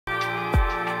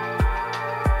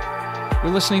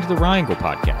You're listening to the Ryangle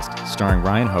podcast, starring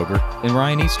Ryan Hoger and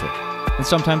Ryan Eastwood, and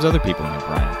sometimes other people named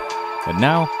Ryan. And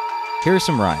now, here are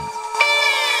some Ryans.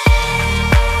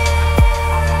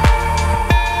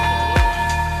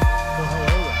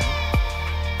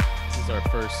 This is our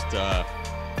first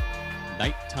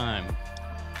nighttime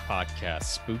podcast,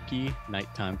 spooky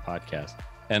nighttime podcast,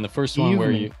 and the first one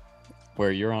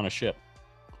where you're on a ship.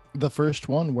 The first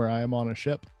one where I am on a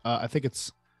ship. I think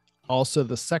it's also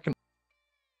the second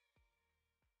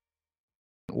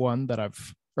one that I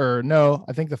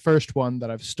think the first one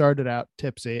that I've started out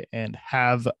tipsy and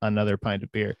have another pint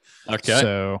of beer. Okay.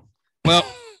 So, well,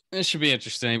 this should be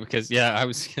interesting because, I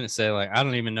was going to say, I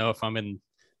don't even know if I'm in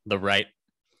the right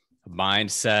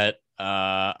mindset.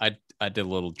 I did a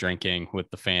little drinking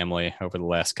with the family over the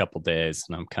last couple days,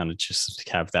 and I'm kind of just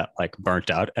have that burnt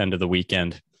out end of the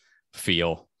weekend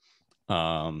feel.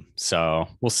 So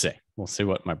we'll see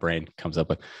what my brain comes up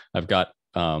with. I've got,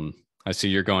 I see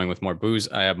you're going with more booze.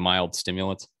 I have mild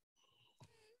stimulants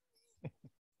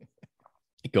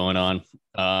going on.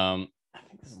 I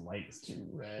think this light is too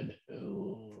red.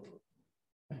 Ooh.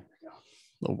 There we go.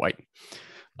 A little white.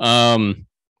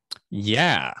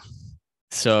 Yeah.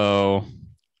 So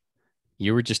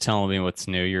you were just telling me what's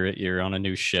new. You're on a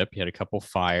new ship. You had a couple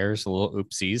fires, a little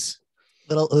oopsies.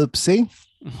 Little oopsie.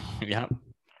 Yeah.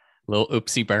 Little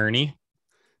oopsie Bernie.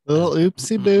 Little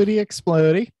oopsie booty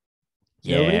explodey.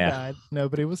 Yeah. Nobody died.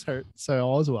 Nobody was hurt. So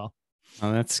all is well.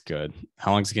 Oh, that's good.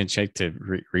 How long is it going to take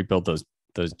to rebuild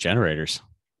those generators?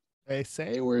 They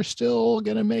say we're still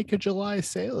going to make a July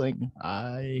sailing.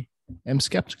 I am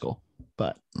skeptical,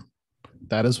 but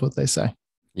that is what they say.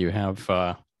 You have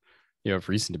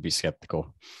reason to be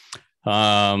skeptical.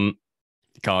 Golly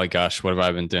gosh, what have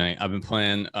I been doing? I've been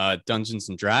playing Dungeons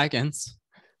and Dragons.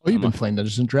 Oh, you've been playing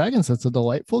Dungeons and Dragons. That's a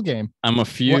delightful game. I'm a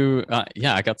few.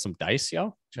 I got some dice,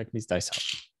 yo. Check these dice out.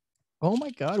 Oh my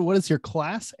God. What is your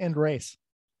class and race?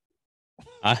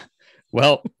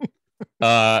 Well,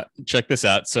 check this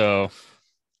out. So,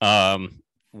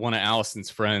 one of Allison's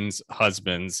friends'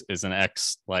 husbands is an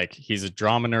he's a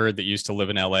drama nerd that used to live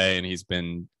in LA, and he's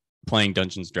been playing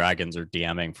Dungeons and Dragons or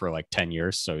DMing for 10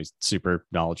 years. So he's super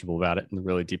knowledgeable about it and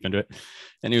really deep into it.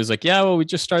 And he was like, yeah, well, we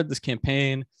just started this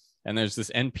campaign, and there's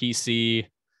this NPC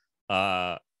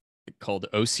called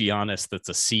Oceanus that's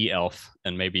a sea elf,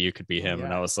 and maybe you could be him. Yeah.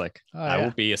 And I was like, I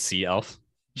will be a sea elf.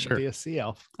 Sure. Be a sea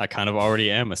elf. I kind of already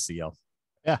am a sea elf.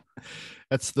 Yeah.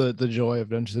 That's the joy of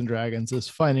Dungeons and Dragons, is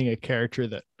finding a character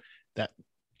that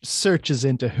searches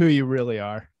into who you really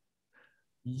are.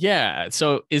 Yeah.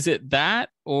 So is it that,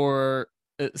 or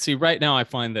see, right now I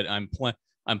find that I'm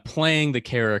playing the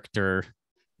character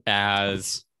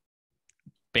as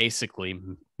basically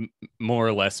more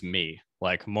or less me,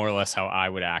 more or less how I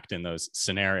would act in those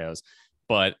scenarios.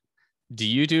 But do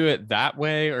you do it that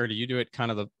way, or do you do it kind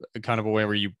of a way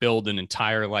where you build an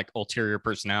entire ulterior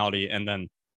personality, and then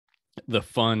the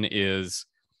fun is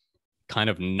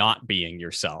kind of not being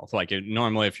yourself?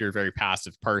 Normally, if you're a very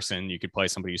passive person, you could play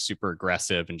somebody who's super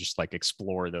aggressive and just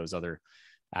explore those other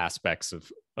aspects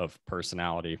of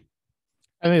personality.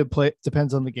 I mean, it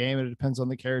depends on the game, and it depends on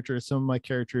the character. Some of my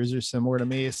characters are similar to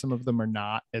me. Some of them are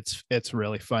not. It's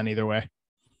really fun either way.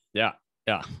 Yeah.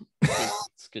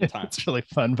 It's a good time. It's really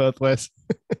fun both ways.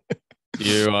 Do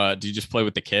you just play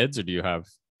with the kids, or do you have?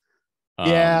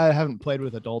 Yeah, I haven't played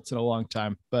with adults in a long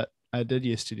time, but I did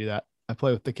used to do that. I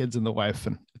play with the kids and the wife,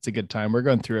 and it's a good time. We're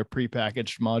going through a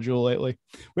prepackaged module lately.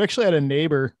 We actually had a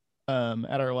neighbor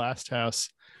at our last house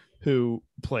who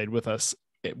played with us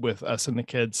and the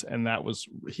kids, and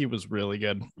he was really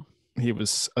good. He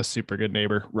was a super good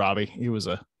neighbor, Robbie. He was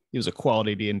a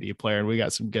quality D&D player, and we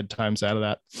got some good times out of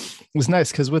that. It was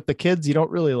nice because with the kids, you don't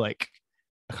really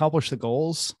accomplish the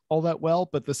goals all that well,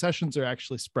 but the sessions are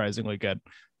actually surprisingly good.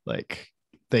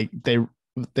 They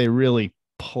really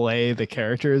play the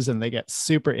characters, and they get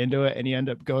super into it, and you end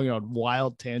up going on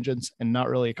wild tangents and not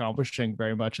really accomplishing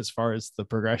very much as far as the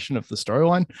progression of the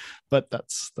storyline. But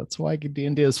that's why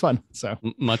D&D is fun. So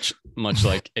much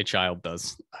like a child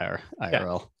does IRL.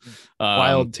 Yeah.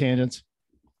 Wild tangents.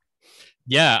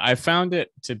 Yeah, I found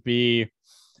it to be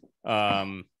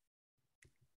my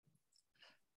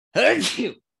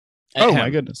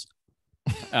goodness.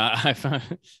 I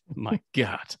found my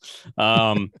God.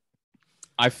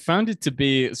 I found it to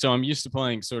be, so I'm used to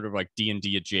playing sort of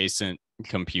D&D adjacent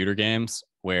computer games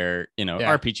where,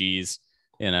 RPGs,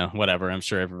 whatever. I'm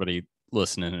sure everybody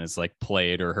listening has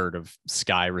played or heard of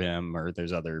Skyrim, or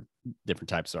there's other different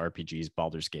types of RPGs,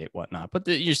 Baldur's Gate, whatnot. But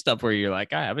your stuff where you're I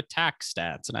have attack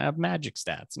stats, and I have magic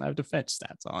stats, and I have defense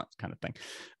stats, all that kind of thing.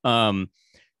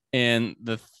 And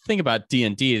the thing about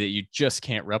D&D that you just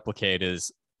can't replicate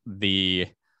is the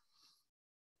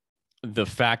the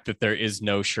fact that there is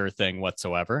no sure thing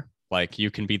whatsoever. Like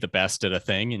you can be the best at a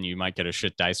thing and you might get a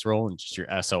shit dice roll and just your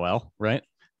SOL, right?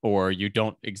 Or you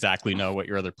don't exactly know what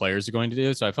your other players are going to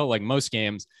do. So I felt like most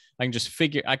games, I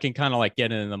can kind of like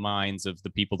get in the minds of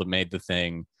the people that made the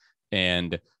thing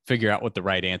and figure out what the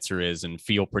right answer is and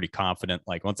feel pretty confident.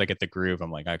 Like once I get the groove,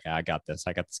 I'm like, okay, I got this.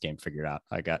 I got this game figured out.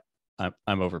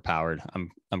 I'm overpowered.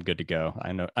 I'm good to go.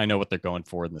 I know what they're going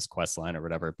for in this quest line or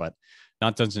whatever, but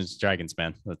not Dungeons and Dragons,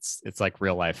 man. It's like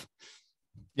real life.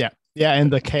 Yeah,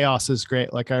 and the chaos is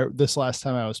great. Like this last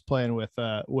time I was playing with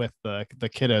the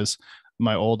kiddos,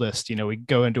 my oldest, we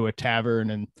go into a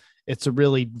tavern and it's a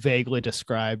really vaguely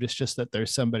described. It's just that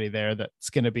there's somebody there that's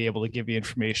going to be able to give you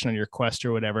information on your quest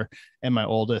or whatever. And my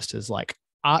oldest is like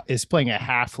is playing a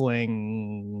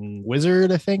halfling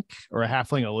wizard, I think, or a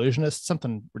halfling illusionist,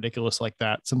 something ridiculous like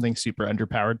that, something super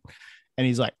underpowered. And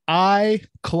he's like, I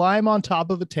climb on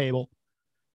top of a table,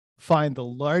 find the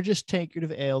largest tankard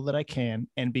of ale that I can,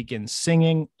 and begin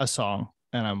singing a song.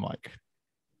 And I'm like,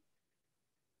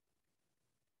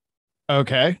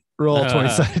 okay, roll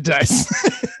 20-sided dice.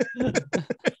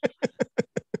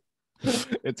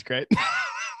 It's great.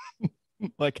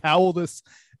 Like, it's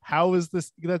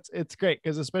great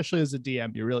because especially as a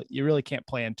DM, you really can't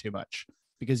plan too much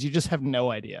because you just have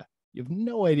no idea. You have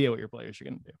no idea what your players are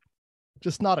going to do.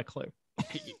 Just not a clue.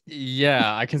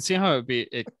 Yeah, I can see how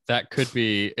that could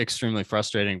be extremely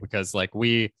frustrating because like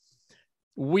we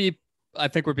I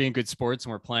think we're being good sports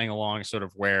and we're playing along sort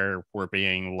of where we're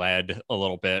being led a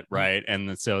little bit, right?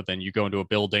 And so then you go into a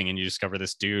building and you discover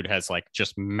this dude has like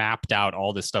just mapped out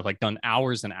all this stuff, like done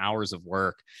hours and hours of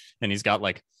work, and he's got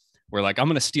like, we're like, I'm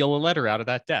gonna steal a letter out of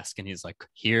that desk, and he's like,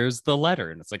 here's the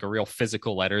letter, and it's like a real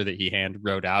physical letter that he hand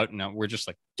wrote out, and we're just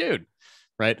like, dude.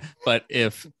 Right. But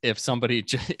if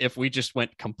we just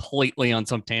went completely on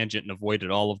some tangent and avoided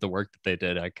all of the work that they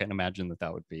did, I can imagine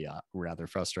that would be rather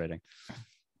frustrating.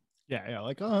 Yeah.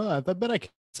 Like, I bet I can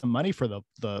get some money for the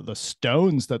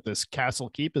stones that this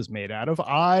castle keep is made out of.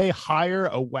 I hire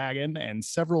a wagon and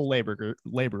several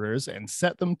laborers and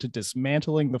set them to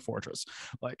dismantling the fortress.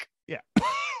 Like, yeah.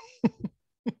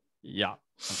 Yeah,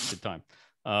 that's a good time.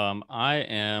 I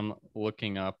am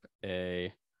looking up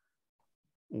a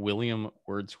William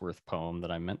Wordsworth poem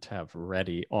that I meant to have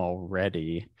ready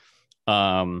already.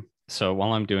 So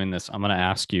while I'm doing this, I'm going to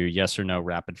ask you yes or no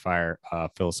rapid fire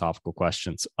philosophical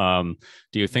questions. Do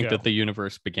you think that the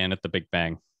universe began at the Big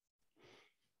Bang?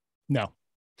 No.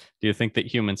 Do you think that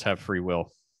humans have free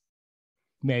will?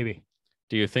 Maybe.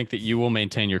 Do you think that you will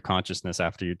maintain your consciousness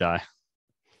after you die?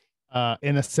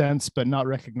 In a sense, but not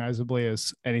recognizably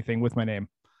as anything with my name.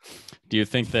 Do you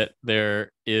think that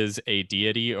there is a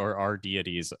deity or are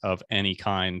deities of any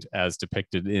kind as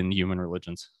depicted in human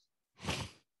religions?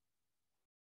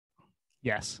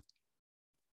 Yes.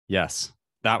 Yes.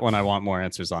 That one I want more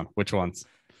answers on. Which ones?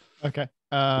 Okay.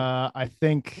 I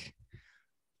think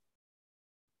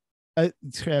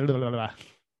it's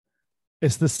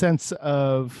the sense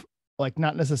of like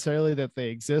not necessarily that they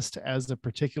exist as a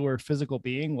particular physical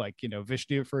being. Like,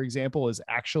 Vishnu, for example, is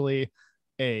actually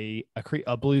a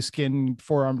blue skinned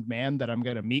 4-armed man that I'm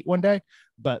going to meet one day,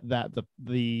 but that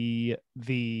the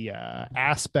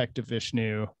aspect of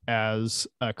Vishnu as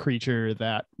a creature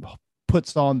that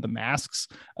puts on the masks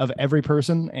of every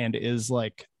person and is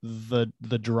like the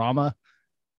drama,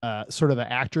 sort of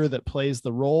the actor that plays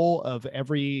the role of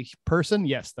every person.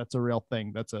 Yes, that's a real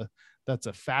thing. That's a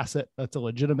facet. That's a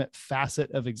legitimate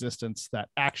facet of existence that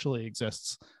actually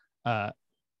exists,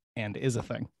 and is a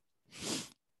thing.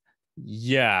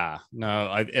 Yeah,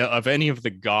 no, of any of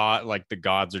the gods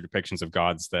or depictions of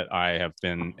gods that I have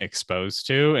been exposed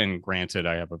to, and granted,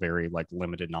 I have a very like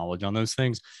limited knowledge on those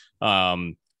things.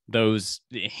 Those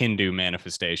Hindu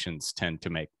manifestations tend to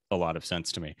make a lot of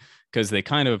sense to me because they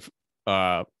kind of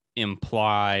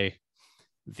imply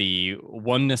the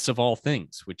oneness of all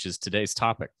things, which is today's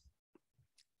topic.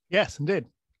 Yes, indeed.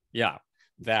 Yeah,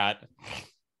 that.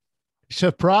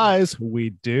 Surprise, we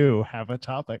do have a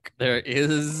topic. There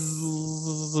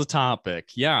is a topic.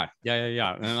 Yeah.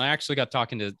 And I actually got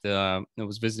talking to I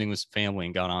was visiting with some family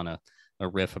and got on a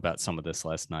riff about some of this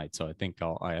last night. So I think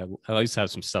I at least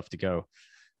have some stuff to go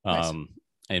nice.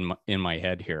 in my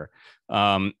head here.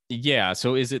 Yeah.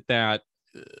 So isn't it that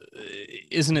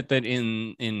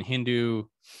in Hindu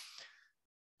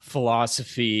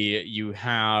philosophy you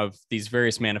have these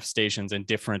various manifestations and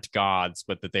different gods,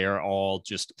 but that they are all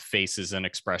just faces and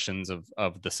expressions of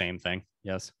the same thing?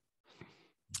 Yes.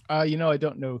 I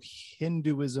don't know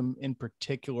Hinduism in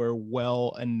particular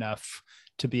well enough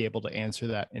to be able to answer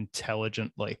that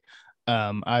intelligently.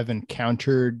 I've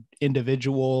encountered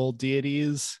individual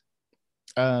deities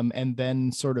and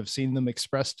then sort of seen them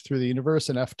expressed through the universe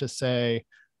enough to say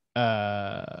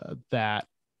that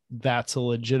that's a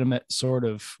legitimate sort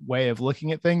of way of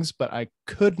looking at things, but I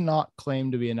could not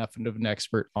claim to be enough of an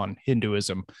expert on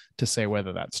Hinduism to say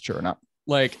whether that's true or not.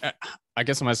 Like, I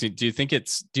guess I'm asking, do you think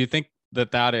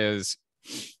that is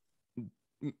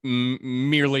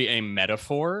merely a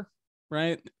metaphor,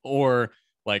 right? Or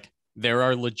like there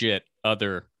are legit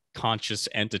other conscious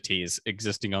entities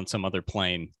existing on some other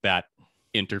plane that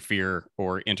interfere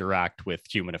or interact with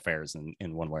human affairs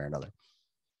in one way or another?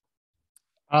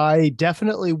 I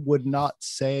definitely would not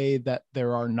say that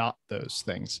there are not those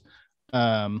things.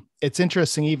 It's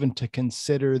interesting even to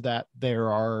consider that there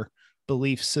are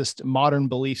modern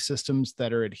belief systems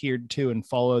that are adhered to and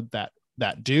followed that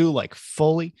do like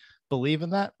fully believe in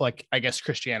that. Like, I guess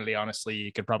Christianity, honestly,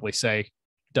 you could probably say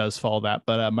does follow that.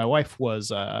 But my wife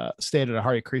was stayed at a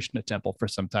Hare Krishna temple for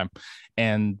some time,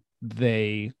 and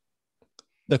the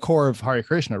core of Hare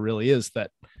Krishna really is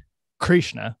that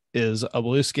Krishna is a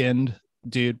blue-skinned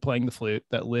dude playing the flute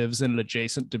that lives in an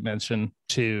adjacent dimension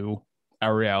to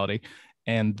our reality,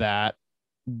 and that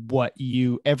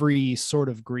every sort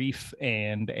of grief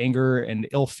and anger and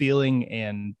ill feeling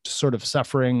and sort of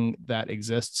suffering that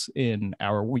exists in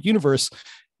our universe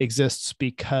exists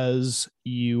because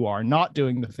you are not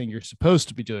doing the thing you're supposed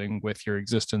to be doing with your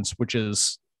existence, which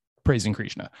is praising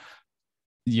Krishna.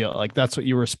 Yeah, like that's what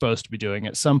you were supposed to be doing.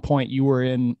 At some point you were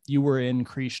in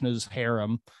Krishna's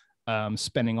harem,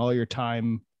 spending all your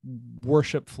time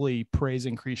worshipfully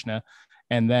praising Krishna.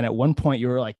 And then at one point you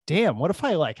were like, damn, what if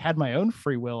I like had my own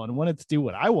free will and wanted to do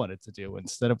what I wanted to do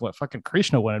instead of what fucking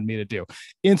Krishna wanted me to do?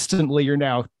 Instantly you're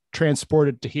now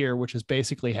transported to here, which is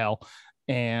basically hell,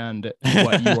 and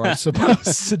what you are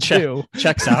supposed to do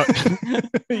checks out.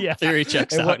 Yeah, theory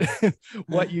checks out.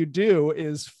 What you do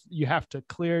is you have to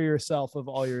clear yourself of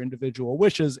all your individual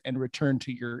wishes and return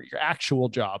to your actual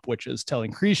job, which is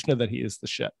telling Krishna that he is the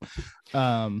shit.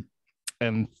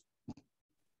 And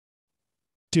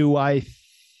do I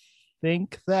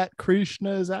think that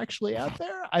Krishna is actually out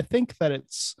there? I think that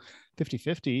it's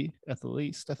 50-50 at the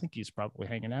least. I think he's probably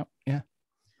hanging out. Yeah.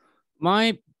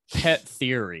 My pet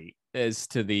theory as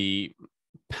to the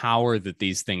power that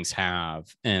these things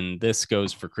have, and this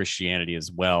goes for Christianity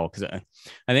as well, because I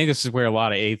think this is where a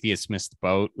lot of atheists miss the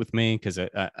boat with me, because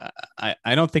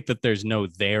I don't think that there's no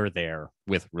there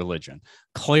with religion.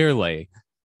 Clearly,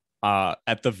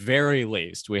 at the very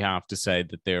least, we have to say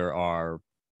that there are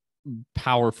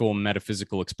powerful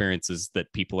metaphysical experiences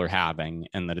that people are having,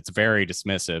 and that it's very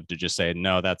dismissive to just say,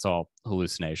 no, that's all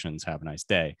hallucinations, have a nice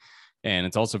day. And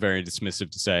it's also very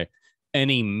dismissive to say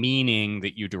any meaning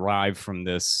that you derive from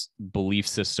this belief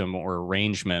system or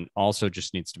arrangement also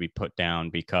just needs to be put down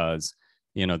because,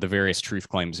 you know, the various truth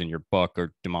claims in your book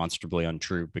are demonstrably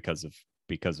untrue because of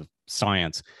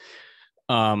science.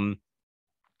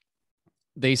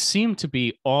 They seem to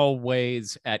be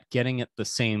always at getting at the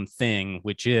same thing,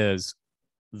 which is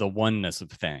the oneness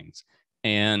of things.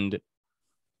 And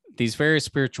these various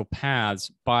spiritual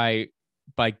paths, by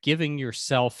giving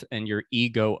yourself and your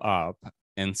ego up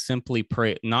and simply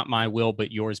pray, not my will,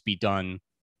 but yours be done,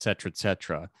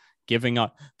 etc., giving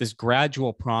up this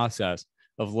gradual process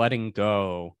of letting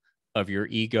go of your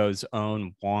ego's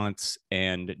own wants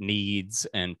and needs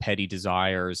and petty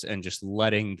desires, and just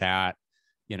letting that,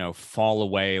 you know, fall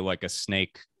away like a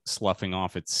snake sloughing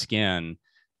off its skin,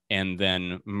 and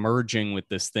then merging with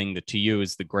this thing that to you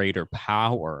is the greater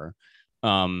power,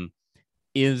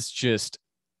 is just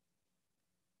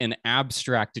an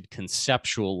abstracted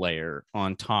conceptual layer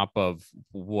on top of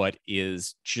what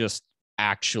is just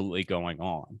actually going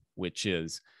on, which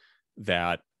is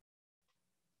that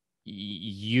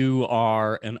you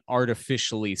are an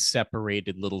artificially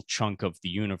separated little chunk of the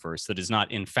universe that is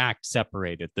not in fact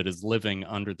separated, that is living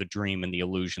under the dream and the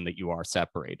illusion that you are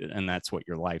separated. And that's what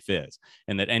your life is.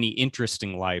 And that any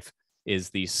interesting life is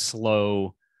the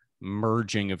slow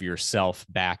merging of yourself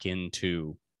back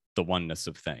into the oneness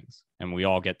of things. And we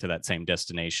all get to that same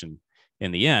destination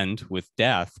in the end with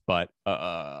death. But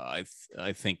I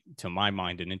think, to my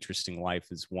mind, an interesting life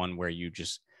is one where you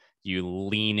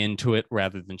lean into it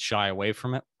rather than shy away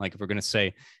from it. Like, if we're going to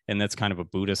say, and that's kind of a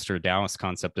Buddhist or Taoist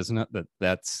concept, isn't it?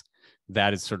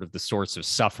 That is sort of the source of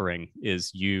suffering,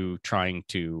 is you trying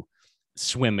to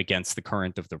swim against the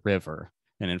current of the river.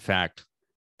 And in fact,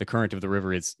 the current of the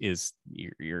river is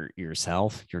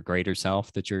yourself, your greater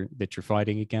self that you're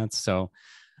fighting against. So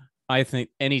I think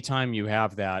anytime you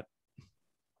have that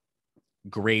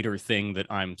greater thing that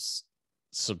I'm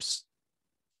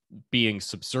being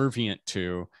subservient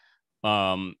to,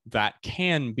 that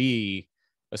can be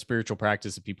a spiritual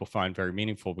practice that people find very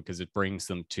meaningful because it brings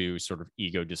them to sort of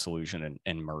ego dissolution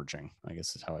and merging, I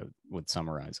guess is how I would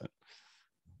summarize it.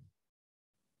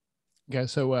 Okay,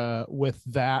 so with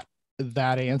that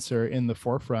answer in the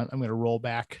forefront, I'm going to roll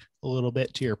back a little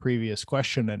bit to your previous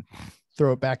question and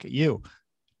throw it back at you.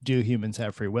 Do humans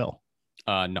have free will?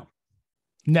 No.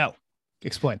 No.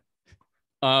 Explain.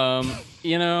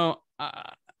 You know,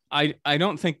 I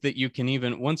don't think that you can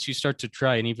even, once you start to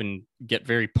try and even get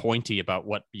very pointy about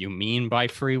what you mean by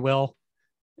free will,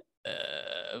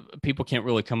 people can't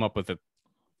really come up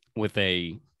with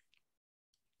a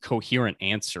coherent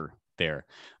answer there.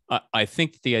 I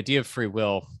think the idea of free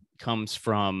will comes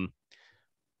from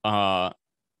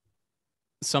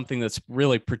something that's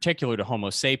really particular to Homo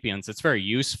sapiens. It's very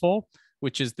useful,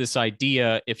 which is this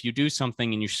idea: if you do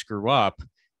something and you screw up,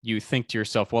 you think to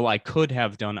yourself, well, I could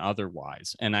have done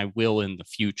otherwise, and I will in the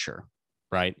future,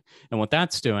 right? And what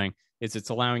that's doing is it's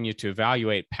allowing you to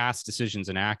evaluate past decisions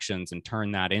and actions and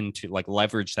turn that into, like,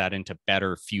 leverage that into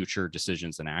better future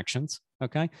decisions and actions,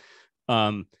 okay?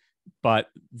 But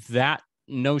that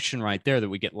notion right there that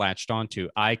we get latched onto,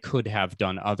 I could have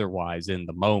done otherwise in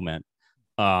the moment,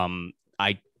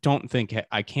 I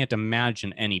can't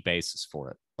imagine any basis for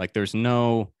it. Like, there's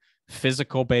no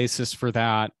physical basis for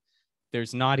that.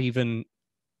 There's not even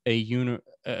a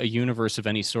universe of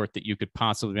any sort that you could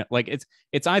possibly, like,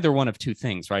 it's either one of two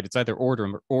things, right? It's either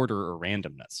order or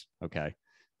randomness, okay?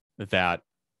 That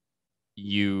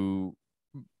you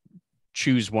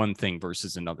choose one thing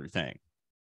versus another thing.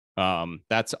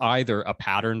 That's either a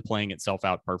pattern playing itself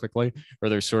out perfectly, or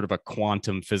there's sort of a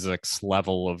quantum physics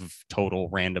level of total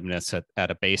randomness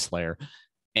at a base layer,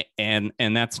 and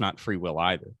that's not free will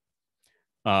either.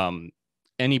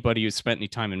 Anybody who's spent any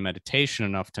time in meditation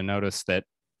enough to notice that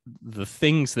the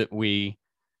things that we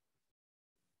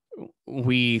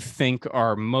think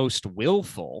are most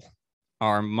willful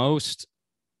are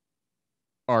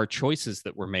choices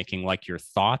that we're making, like your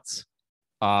thoughts.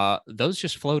 Those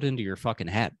just float into your fucking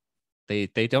head.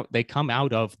 They come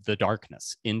out of the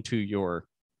darkness into your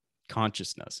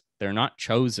consciousness. They're not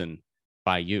chosen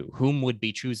by you. Whom would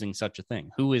be choosing such a thing?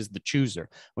 Who is the chooser?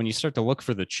 When you start to look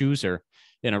for the chooser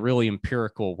in a really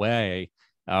empirical way,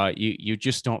 you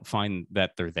just don't find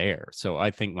that they're there. So I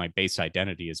think my base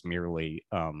identity is merely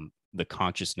the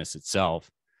consciousness itself,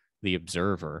 the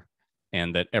observer,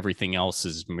 and that everything else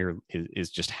is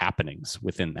just happenings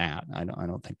within that. I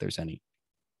don't think there's any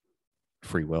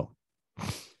free will.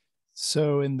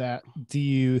 So in that, do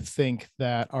you think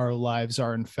that our lives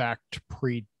are in fact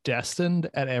predestined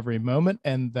at every moment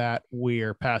and that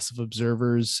we're passive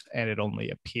observers and it only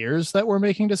appears that we're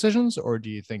making decisions? Or do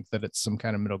you think that it's some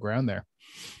kind of middle ground there?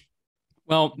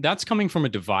 Well, that's coming from a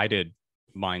divided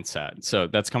mindset. So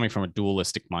that's coming from a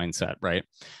dualistic mindset, right?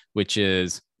 Which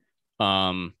is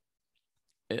to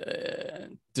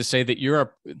say that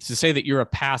you're a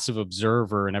passive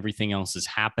observer and everything else is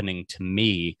happening to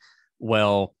me.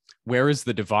 Well, where is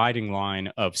the dividing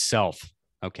line of self?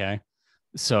 Okay.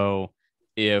 So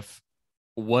if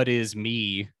what is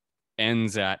me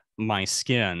ends at my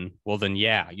skin, well, then,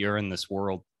 yeah, you're in this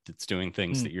world that's doing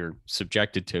things that you're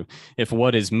subjected to. If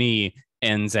what is me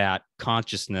ends at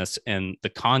consciousness and the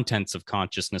contents of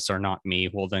consciousness are not me,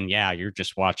 well, then, yeah, you're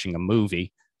just watching a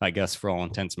movie, I guess, for all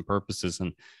intents and purposes.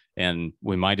 And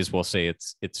we might as well say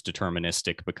it's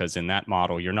deterministic, because in that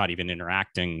model, you're not even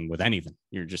interacting with anything.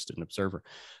 You're just an observer.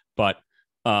 But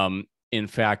in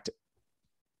fact,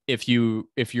 if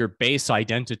your base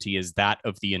identity is that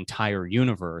of the entire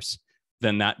universe,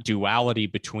 then that duality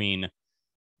between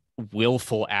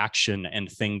willful action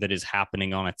and thing that is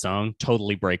happening on its own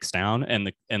totally breaks down, and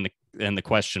the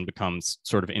question becomes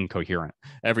sort of incoherent.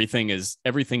 Everything is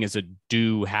a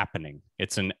do happening.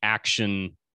 It's an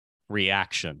action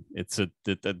reaction. It's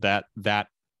that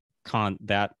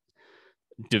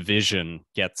division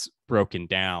gets broken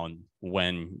down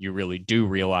when you really do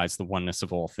realize the oneness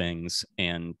of all things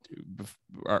and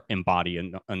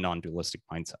embody a non-dualistic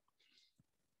mindset.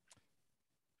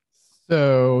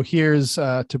 So here's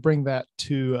to bring that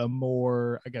to a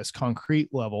more, I guess, concrete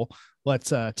level.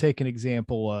 Let's take an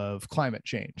example of climate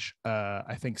change.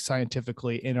 I think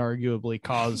scientifically, inarguably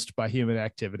caused by human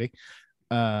activity.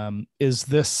 Is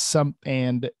this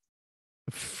and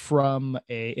from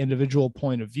a individual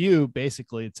point of view,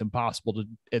 basically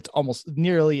it's almost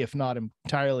nearly, if not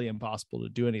entirely impossible to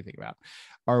do anything about.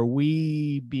 Are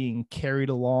we being carried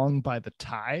along by the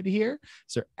tide here?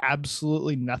 Is there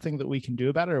absolutely nothing that we can do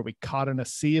about it? Are we caught in a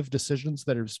sea of decisions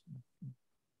that have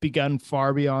begun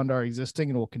far beyond our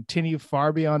existing and will continue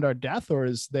far beyond our death? Or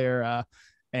is there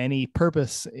any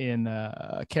purpose in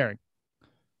caring?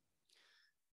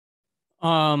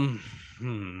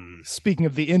 Speaking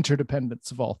of the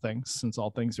interdependence of all things, since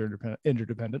all things are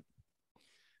interdependent.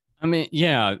 I mean,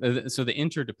 yeah. So the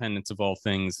interdependence of all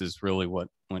things is really what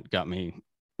got me.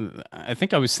 I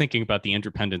think I was thinking about the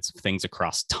interdependence of things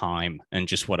across time and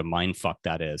just what a mind fuck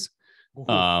that is.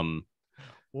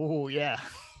 Oh yeah.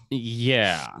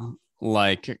 Yeah,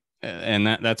 like, and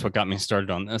that's what got me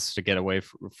started on this, to get away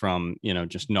from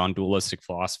just non-dualistic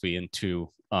philosophy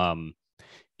into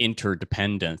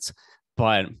interdependence.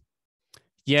 But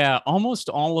yeah, almost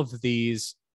all of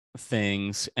these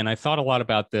things, and I thought a lot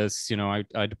about this.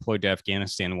 I deployed to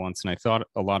Afghanistan once, and I thought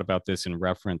a lot about this in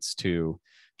reference to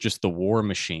just the war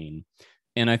machine.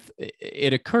 And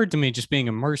it occurred to me, just being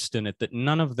immersed in it, that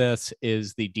none of this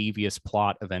is the devious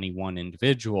plot of any one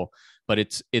individual, but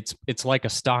it's like a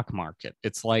stock market.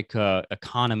 It's like a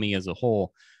economy as a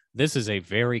whole. This is a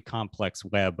very complex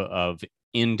web of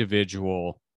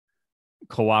individual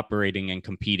cooperating and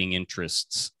competing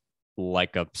interests,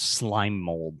 like a slime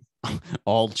mold,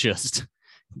 all just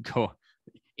go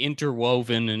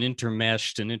interwoven and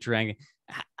intermeshed and interacting.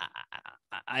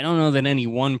 I don't know that any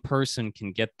one person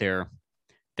can get their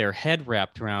head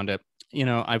wrapped around it.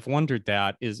 I've wondered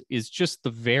that is just the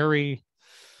very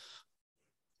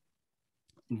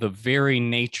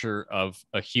nature of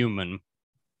a human,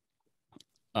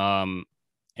 and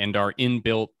our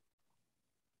inbuilt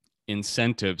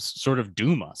incentives sort of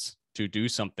doom us to do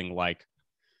something like,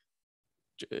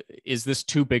 is this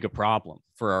too big a problem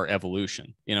for our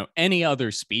evolution? Any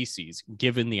other species,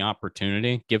 given the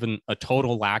opportunity, given a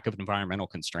total lack of environmental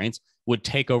constraints, would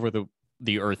take over the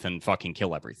earth and fucking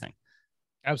kill everything.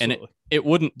 Absolutely. And it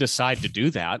wouldn't decide to do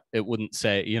that. It wouldn't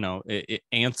say,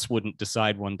 ants wouldn't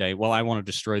decide one day, well, I want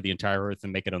to destroy the entire earth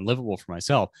and make it unlivable for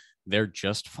myself. They're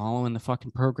just following the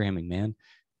fucking programming, man.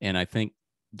 And I think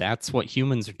that's what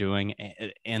humans are doing.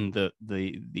 And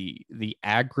the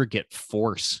aggregate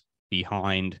force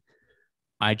behind,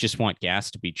 I just want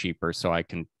gas to be cheaper so I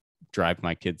can drive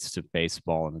my kids to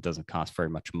baseball and it doesn't cost very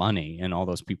much money, and all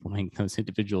those people make those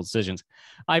individual decisions.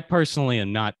 I personally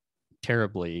am not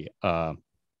terribly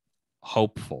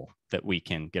hopeful that we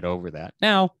can get over that.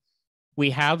 Now, we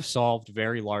have solved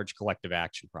very large collective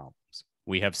action problems.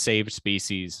 We have saved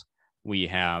species. We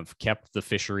have kept the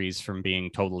fisheries from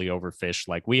being totally overfished.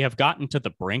 Like, we have gotten to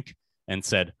the brink and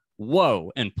said,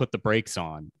 whoa, and put the brakes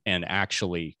on and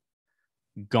actually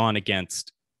gone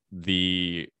against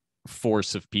the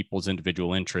force of people's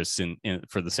individual interests in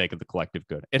for the sake of the collective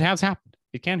good. It has happened.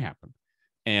 It can happen.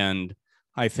 And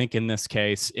I think in this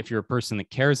case, if you're a person that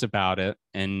cares about it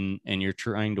and you're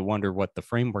trying to wonder what the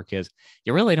framework is,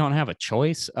 you really don't have a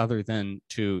choice other than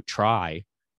to try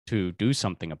to do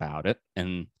something about it.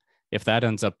 And if that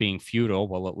ends up being futile,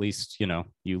 well, at least,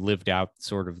 you lived out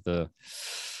sort of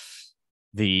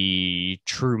the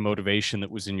true motivation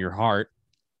that was in your heart.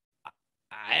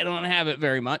 I don't have it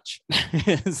very much.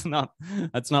 That's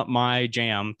not my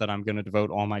jam that I'm going to devote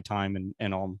all my time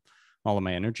and all of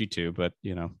my energy to. But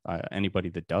anybody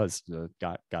that does,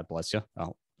 God bless you.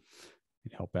 I'll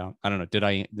help out. I don't know. Did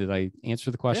I answer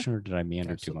the question, or did I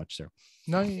meander too much there?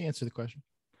 No, you answered the question.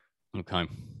 Okay.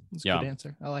 That's a good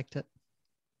answer. I liked it.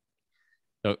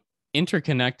 So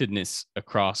interconnectedness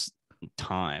across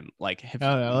time, like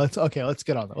let's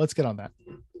get on that.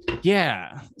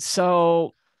 Yeah.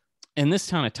 So, and this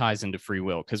kind of ties into free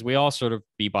will, because we all sort of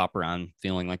bebop around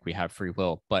feeling like we have free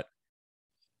will, but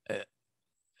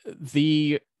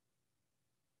the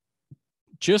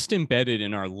just embedded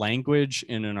in our language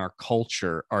and in our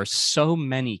culture are so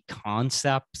many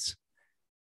concepts,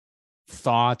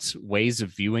 thoughts, ways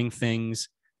of viewing things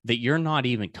that you're not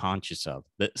even conscious of,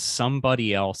 that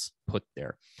somebody else put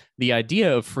there. The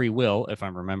idea of free will, if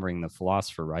I'm remembering the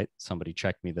philosopher right, somebody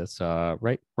check me this,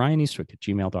 right? Ryan Eastwick at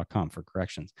gmail.com for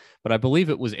corrections. But I believe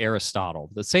it was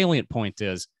Aristotle. The salient point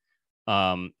is,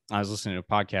 I was listening to a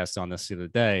podcast on this the other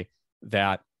day,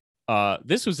 that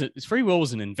free will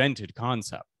was an invented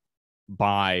concept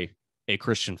by a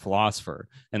Christian philosopher.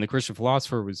 And the Christian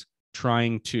philosopher was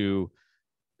trying to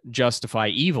justify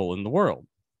evil in the world.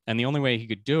 And the only way he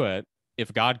could do it,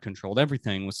 if God controlled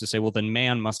everything, was to say, well, then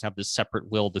man must have this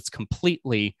separate will that's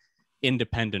completely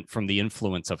independent from the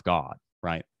influence of God,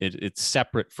 right? It's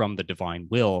separate from the divine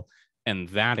will. And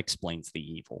that explains the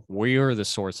evil. We're the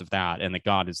source of that. And that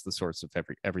God is the source of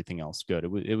everything else good.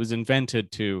 It was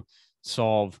invented to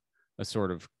solve a sort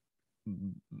of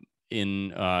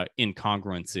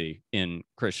incongruency in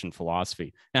Christian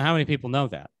philosophy. Now, how many people know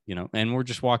that? And we're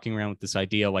just walking around with this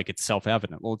idea like it's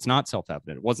self-evident. Well, it's not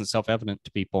self-evident. It wasn't self-evident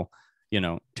to people,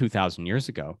 2,000 years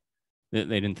ago. They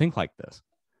didn't think like this.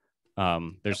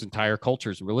 There's entire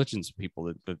cultures and religions of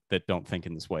people that don't think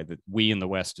in this way, that we in the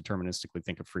West deterministically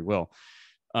think of free will.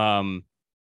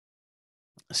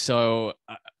 So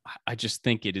I just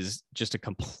think it is just a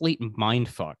complete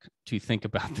mindfuck to think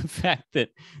about the fact that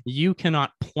you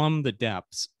cannot plumb the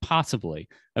depths, possibly,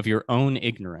 of your own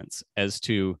ignorance as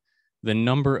to the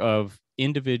number of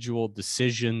individual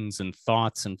decisions and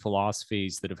thoughts and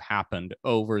philosophies that have happened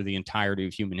over the entirety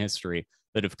of human history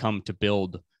that have come to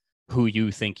build who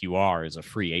you think you are as a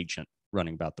free agent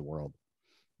running about the world.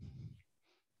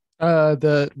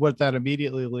 What that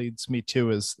immediately leads me to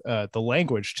is the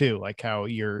language too, like how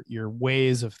your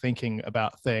ways of thinking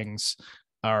about things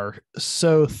are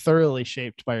so thoroughly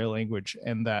shaped by your language,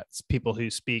 and that people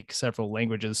who speak several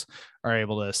languages are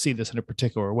able to see this in a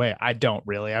particular way. I don't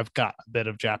really. I've got a bit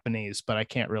of Japanese, but I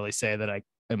can't really say that I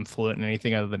am fluent in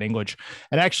anything other than English.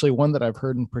 And actually, one that I've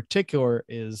heard in particular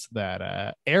is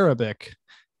that Arabic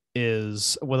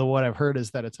is, well, what I've heard is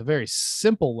that it's a very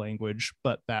simple language,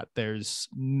 but that there's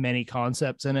many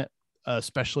concepts in it,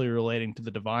 especially relating to the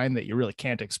divine, that you really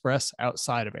can't express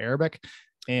outside of Arabic.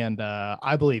 And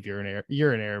I believe you're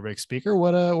an Arabic speaker.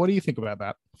 What do you think about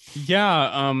that?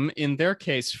 Yeah, in their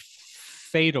case,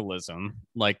 fatalism,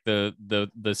 like the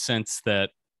sense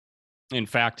that, in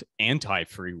fact,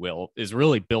 anti-free will is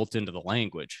really built into the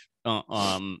language.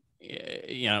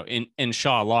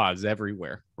 Inshallah is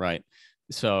everywhere, right?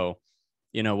 So,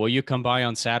 will you come by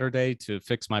on Saturday to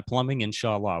fix my plumbing?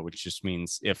 Inshallah, which just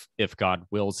means if God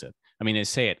wills it. I mean, they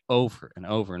say it over and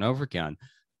over and over again.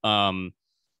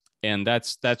 And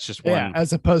that's just one. Yeah,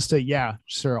 as opposed to, yeah,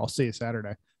 sure, I'll see you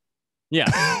Saturday.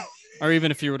 Yeah. Or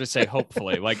even if you were to say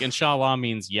hopefully, like inshallah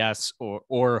means yes,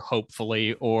 or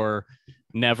hopefully, or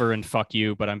never and fuck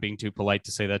you, but I'm being too polite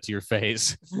to say that to your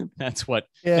face. That's what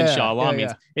inshallah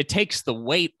means. It takes the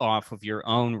weight off of your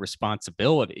own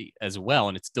responsibility as well.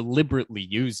 And it's deliberately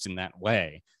used in that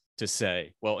way to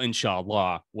say, well,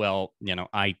 inshallah, well,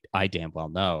 I damn well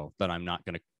know that I'm not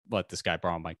going to let this guy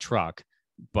borrow my truck.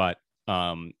 But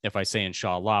if I say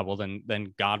inshallah, well,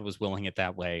 then God was willing it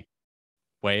that way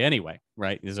anyway,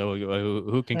 right? So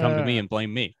who can come to me and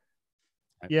blame me?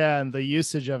 Yeah, and the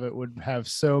usage of it would have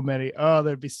so many. Oh,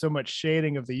 there'd be so much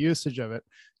shading of the usage of it,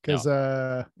 because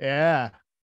yeah,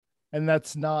 and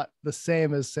that's not the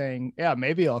same as saying, yeah,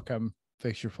 maybe I'll come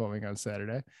fix your plumbing on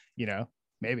Saturday.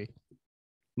 Maybe.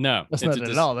 No, that's not it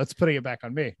at all. That's putting it back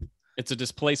on me. It's a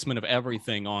displacement of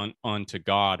everything onto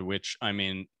God, which, I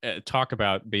mean, talk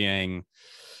about being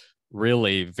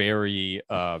really very,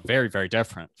 very, very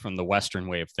different from the Western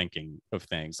way of thinking of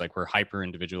things. Like, we're hyper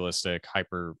individualistic,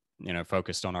 hyper,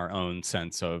 focused on our own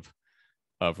sense of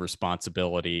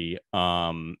responsibility.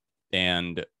 And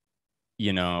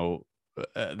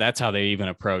that's how they even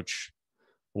approach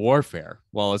warfare.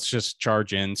 Well, let's just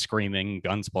charge in, screaming,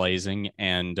 guns blazing,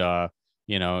 and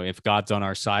if God's on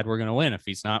our side, we're going to win. If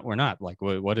he's not, we're not. Like,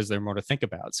 what is there more to think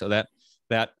about? So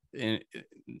that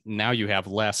now you have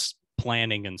less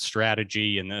planning and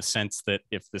strategy, in the sense that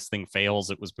if this thing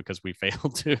fails, it was because we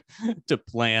failed to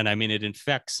plan. I mean, it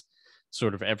infects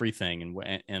sort of everything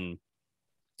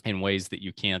in ways that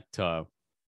you can't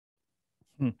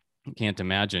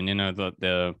imagine.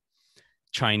 The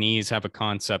Chinese have a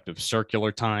concept of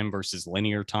circular time versus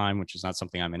linear time, which is not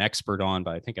something I'm an expert on,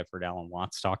 but I think I've heard Alan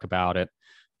Watts talk about it.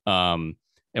 And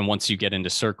once you get into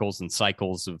circles and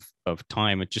cycles of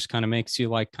time, it just kind of makes you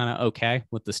like kind of okay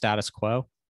with the status quo,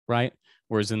 right?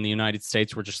 Whereas in the United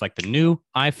States, we're just like, the new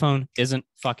iPhone isn't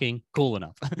fucking cool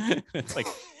enough. It's like,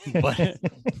 but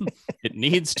it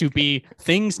needs to be,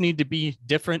 things need to be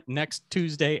different next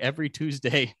Tuesday, every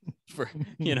Tuesday for,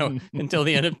 until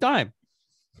the end of time.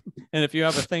 And if you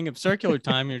have a thing of circular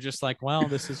time, you're just like, well,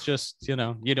 this is just, you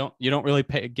don't really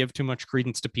give too much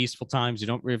credence to peaceful times. You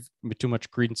don't give too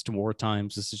much credence to war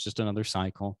times. This is just another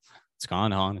cycle. It's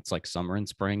gone on. It's like summer and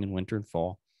spring and winter and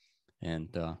fall. And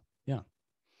yeah.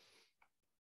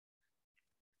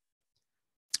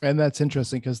 And that's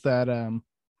interesting, because that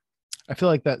I feel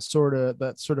like that sort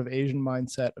of Asian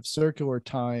mindset of circular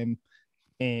time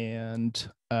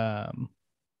and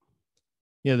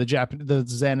the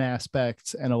Zen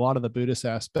aspects and a lot of the Buddhist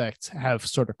aspects have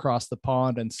sort of crossed the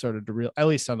pond and started to at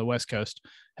least on the West Coast,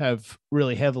 have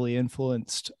really heavily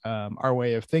influenced our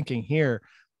way of thinking here.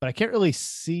 But I can't really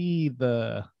see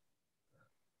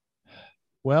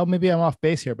maybe I'm off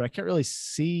base here, but I can't really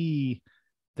see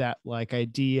that like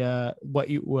idea, what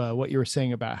you were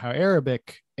saying about how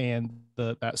Arabic and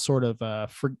that sort of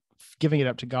for giving it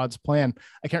up to God's plan.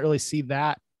 I can't really see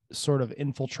that sort of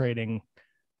infiltrating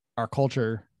our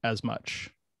culture as much.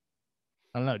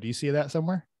 I don't know. Do you see that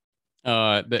somewhere?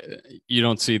 You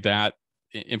don't see that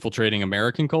infiltrating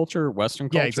American culture, Western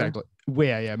culture. Yeah, exactly.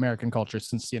 Yeah, American culture,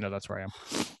 since that's where I am.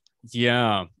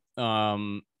 Yeah.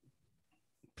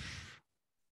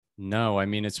 No, I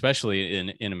mean, especially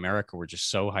in America, we're just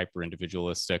so hyper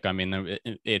individualistic. I mean,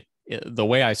 the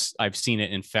way I've seen it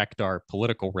infect our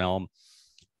political realm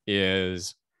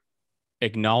is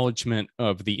acknowledgement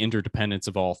of the interdependence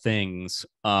of all things.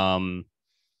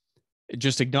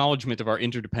 Just acknowledgement of our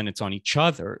interdependence on each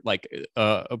other. Like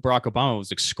Barack Obama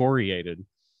was excoriated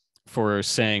for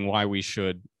saying why we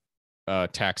should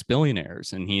tax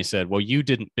billionaires, and he said, "Well, you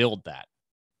didn't build that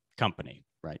company."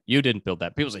 Right. You didn't build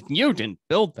that. People say, you didn't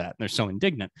build that. And they're so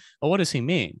indignant. Well, what does he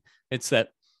mean? It's that,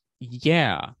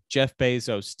 yeah, Jeff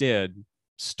Bezos did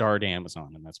start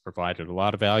Amazon, and that's provided a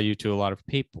lot of value to a lot of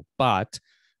people. But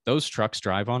those trucks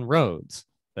drive on roads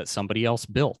that somebody else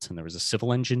built. And there was a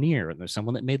civil engineer, and there's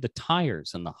someone that made the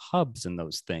tires and the hubs and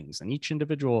those things, and each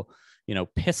individual,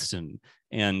 piston.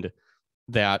 And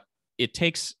that it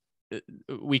takes,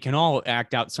 we can all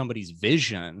act out somebody's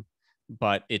vision,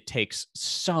 but it takes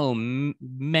so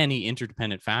many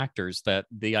interdependent factors that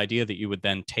the idea that you would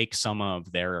then take some of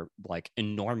their like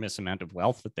enormous amount of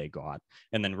wealth that they got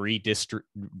and then redistribute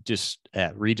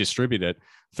it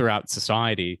throughout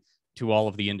society to all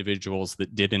of the individuals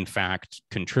that did in fact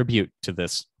contribute to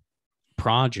this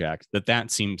project,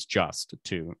 that seems just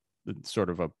to sort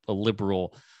of a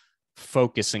liberal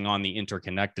focusing on the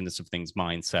interconnectedness of things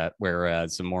mindset,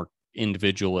 whereas a more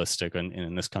individualistic, and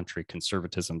in this country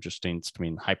conservatism just seems to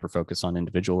mean hyper focus on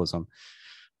individualism,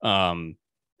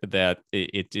 that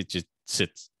it just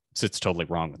sits totally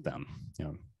wrong with them.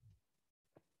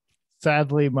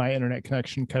 Sadly, my internet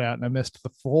connection cut out and I missed the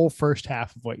full first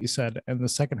half of what you said, and the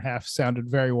second half sounded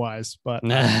very wise, but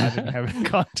I didn't have any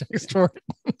context for it.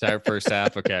 Entire first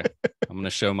half. Okay, I'm going to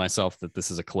show myself that this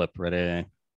is a clip. Ready?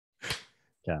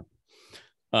 Yeah.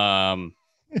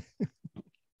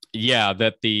 Yeah,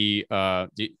 that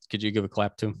could you give a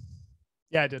clap too?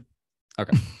 Yeah, I did.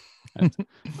 Okay.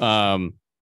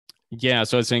 Yeah,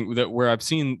 so I was saying that where I've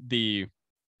seen the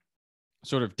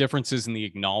sort of differences in the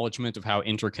acknowledgement of how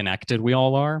interconnected we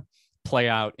all are play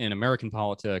out in American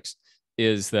politics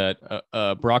is that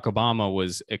Barack Obama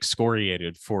was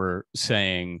excoriated for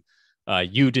saying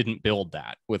you didn't build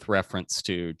that, with reference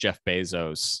to Jeff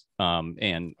Bezos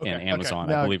and Amazon.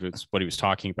 Okay. I believe it's what he was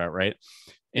talking about, right?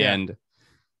 Yeah. And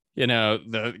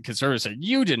the conservatives said,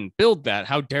 you didn't build that.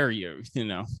 How dare you?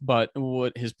 But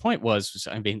what his point was,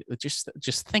 I mean, just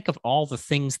think of all the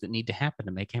things that need to happen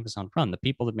to make Amazon run. The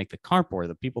people that make the cardboard,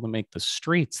 the people that make the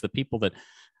streets, the people that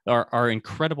are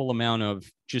incredible amount of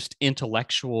just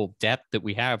intellectual debt that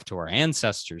we have to our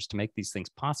ancestors to make these things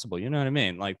possible. You know what I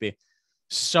mean? Like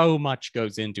so much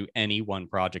goes into any one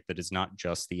project that is not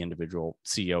just the individual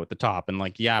CEO at the top. And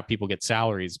like, yeah, people get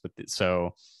salaries, but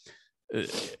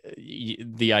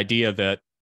the idea that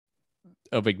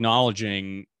of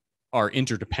acknowledging our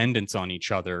interdependence on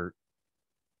each other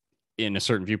in a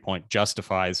certain viewpoint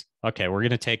justifies, okay, we're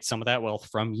going to take some of that wealth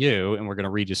from you and we're going to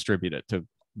redistribute it to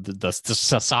the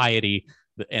society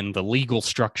and the legal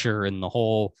structure and the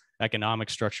whole economic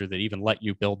structure that even let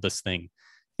you build this thing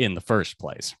in the first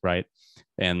place, right?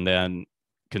 And then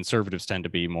conservatives tend to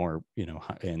be more,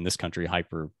 in this country,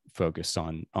 hyper focused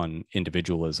on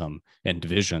individualism and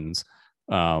divisions,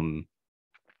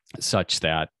 such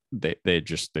that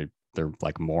they're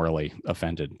like morally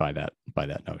offended by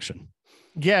that notion.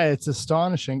 Yeah, it's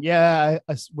astonishing. Yeah,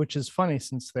 which is funny,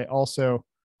 since they also,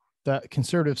 the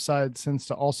conservative side tends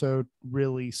to also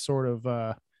really sort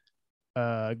of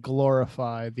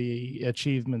glorify the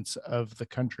achievements of the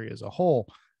country as a whole.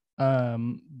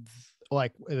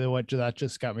 Like what that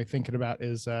just got me thinking about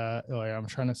is I'm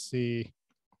trying to see.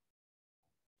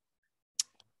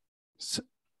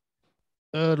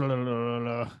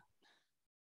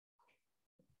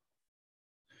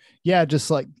 Yeah, just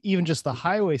like even just the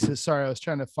highway system. Sorry, I was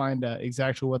trying to find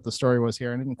exactly what the story was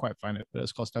here. I didn't quite find it, but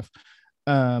it's close enough.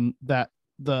 That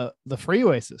the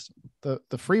freeway system,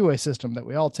 the freeway system that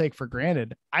we all take for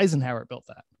granted, Eisenhower built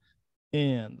that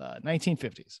in the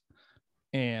 1950s.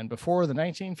 And before the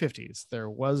 1950s, there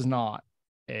was not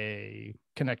a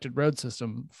connected road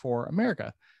system for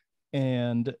America.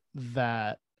 And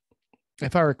that,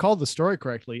 if I recall the story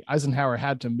correctly, Eisenhower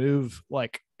had to move,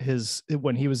 like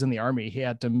when he was in the army, he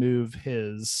had to move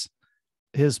his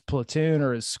platoon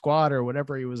or his squad or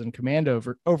whatever he was in command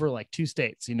over like 2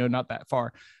 states, not that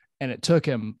far. And it took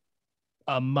him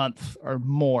a month or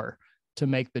more to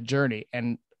make the journey.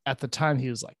 And at the time he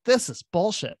was like, this is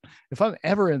bullshit. If I'm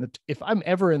ever in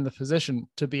the position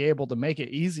to be able to make it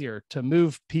easier to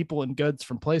move people and goods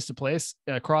from place to place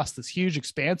across this huge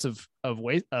expanse of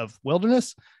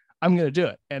wilderness, I'm going to do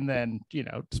it. And then,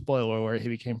 spoiler alert, he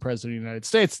became president of the United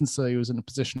States. And so he was in a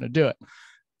position to do it.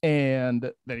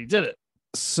 And then he did it.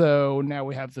 So now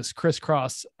we have this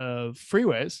crisscross of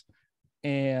freeways,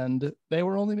 and they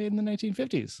were only made in the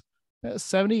 1950s.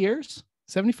 70 years,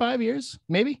 75 years,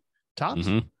 maybe tops.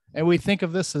 Mm-hmm. And we think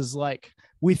of this as like,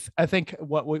 I think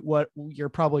what you're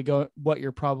probably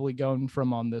going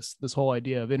from on this whole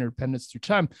idea of interdependence through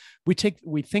time, we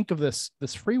think of this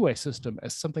freeway system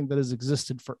as something that has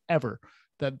existed forever,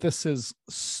 that this is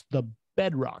the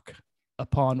bedrock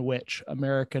upon which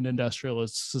American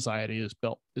industrialist society is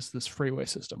built, is this freeway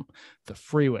system. The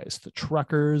freeways, the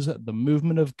truckers, the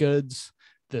movement of goods,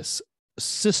 this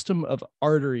system of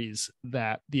arteries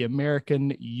that the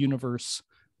American universe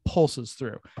pulses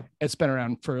through. It's been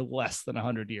around for less than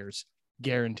 100 years,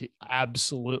 guaranteed,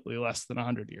 absolutely less than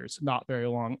 100 years, not very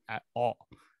long at all.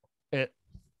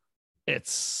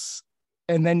 It's,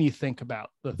 and then you think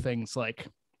about the things like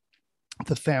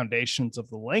the foundations of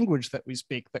the language that we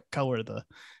speak that color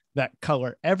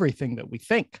everything that we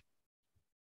think.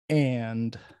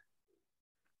 And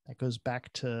that goes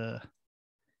back to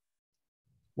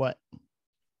what,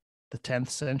 the 10th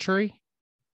century,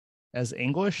 as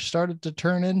England started to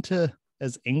turn into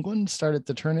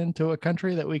a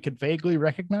country that we could vaguely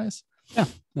recognize. Yeah.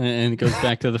 And it goes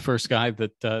back to the first guy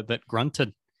that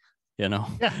grunted, Yeah.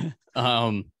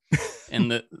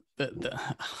 And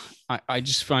I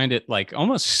just find it like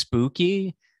almost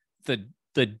spooky, the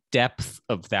depth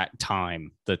of that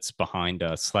time that's behind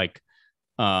us, like,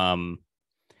 and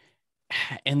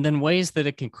then ways that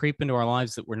it can creep into our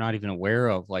lives that we're not even aware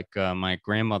of. Like my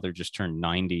grandmother just turned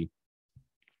 90,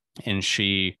 and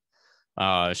she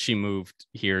moved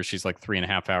here. She's like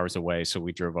 3.5 hours away, so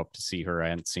we drove up to see her. I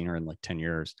hadn't seen her in like 10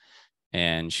 years.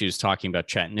 And she was talking about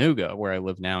Chattanooga, where I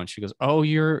live now. And she goes, "Oh,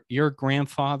 your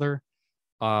grandfather,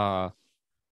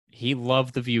 he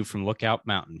loved the view from Lookout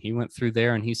Mountain. He went through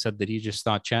there, and he said that he just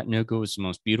thought Chattanooga was the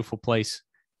most beautiful place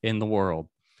in the world.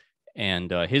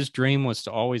 And his dream was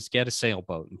to always get a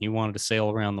sailboat, and he wanted to sail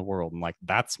around the world. And like,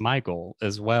 that's my goal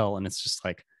as well." And it's just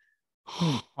like,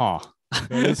 That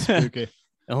is spooky.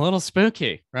 A little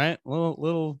spooky, right?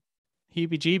 Little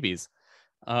heebie-jeebies.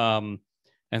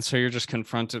 And so you're just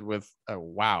confronted with,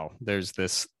 wow, there's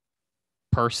this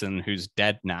person who's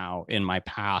dead now in my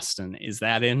past. And is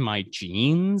that in my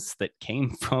genes that came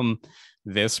from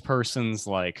this person's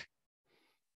like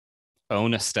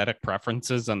own aesthetic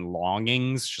preferences and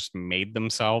longings, just made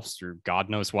themselves through God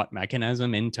knows what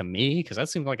mechanism into me? Because that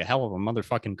seems like a hell of a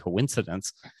motherfucking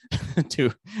coincidence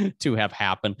to have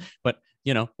happened. But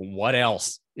what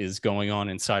else is going on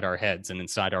inside our heads and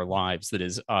inside our lives that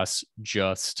is us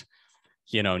just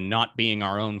not being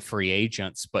our own free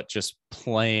agents, but just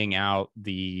playing out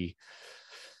the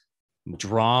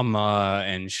drama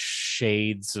and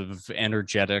shades of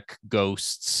energetic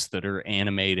ghosts that are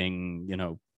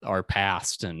animating, our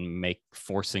past and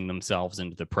forcing themselves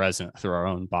into the present through our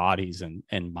own bodies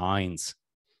and minds.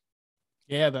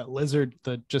 Yeah, that lizard,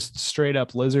 the just straight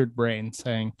up lizard brain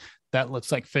saying, "That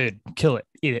looks like food. Kill it,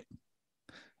 eat it."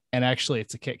 And actually,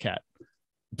 it's a Kit Kat.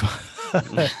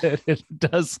 But it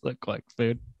does look like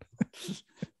food.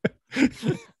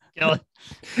 Kill it,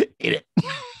 eat it.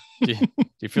 Do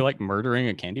you feel like murdering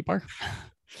a candy bar?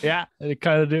 Yeah, I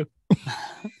kind of do.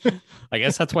 I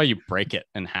guess that's why you break it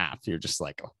in half. You're just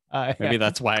like, maybe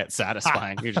that's why it's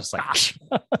satisfying. You're just like,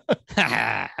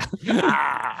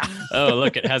 oh,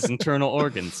 look, it has internal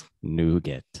organs.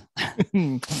 Nougat.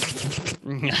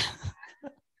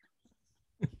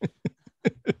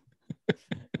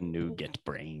 Nougat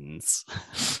brains.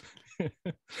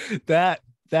 That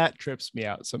trips me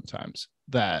out sometimes,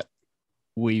 that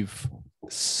we've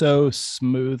so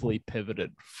smoothly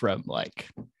pivoted from like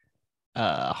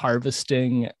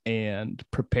harvesting and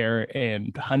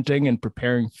hunting and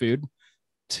preparing food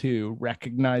to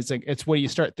recognizing. It's when you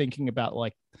start thinking about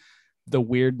like the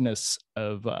weirdness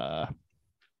of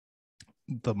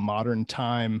the modern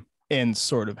time and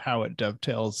sort of how it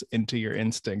dovetails into your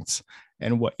instincts,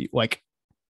 and what you like,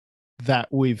 that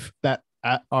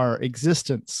our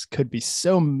existence could be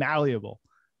so malleable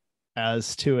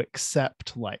as to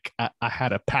accept, like, I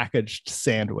had a packaged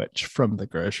sandwich from the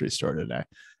grocery store today,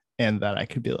 and that I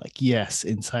could be like, yes,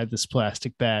 inside this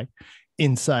plastic bag,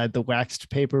 inside the waxed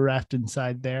paper wrapped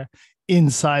inside there,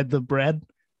 inside the bread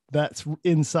that's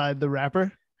inside the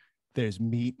wrapper, there's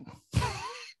meat.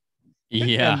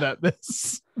 Yeah. And that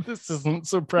this isn't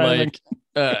surprising.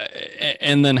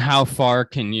 And then how far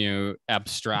can you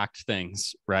abstract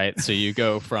things, right? So you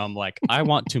go from like, I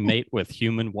want to mate with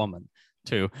human woman,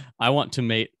 to I want to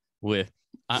mate with,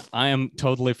 I am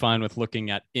totally fine with looking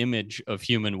at image of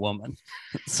human woman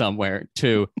somewhere,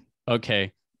 to,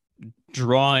 okay,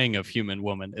 drawing of human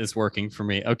woman is working for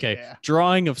me. Okay, Yeah.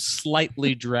 drawing of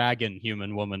slightly dragon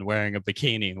human woman wearing a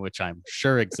bikini, which I'm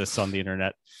sure exists on the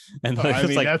internet. And I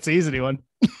mean, that's the easy one.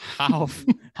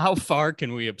 how far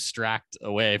can we abstract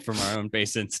away from our own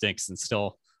base instincts and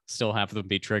still have them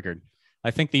be triggered?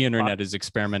 I think the internet is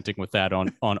experimenting with that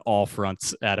on all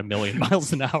fronts at 1,000,000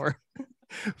 miles an hour.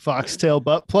 Foxtail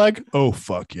butt plug. Oh,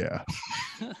 fuck yeah.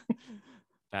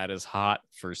 That is hot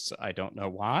for, I don't know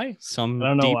why. Some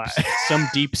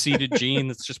deep-seated gene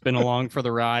that's just been along for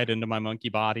the ride into my monkey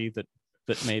body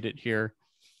that made it here.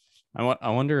 I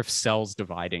wonder if cells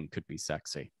dividing could be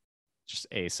sexy, just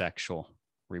asexual.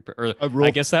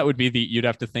 I guess that would be you'd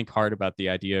have to think hard about the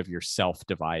idea of yourself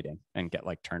dividing and get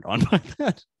like turned on by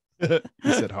that.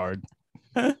 You said hard.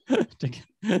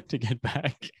 to get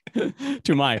back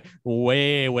to my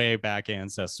way back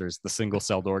ancestors, the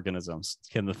single-celled organisms.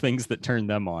 Can the things that turn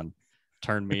them on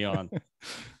turn me on?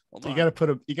 You got to put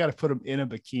them in a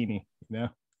bikini. You know,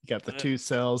 you got the two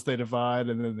cells, they divide,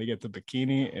 and then they get the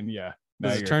bikini, and yeah.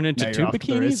 Does it turn into two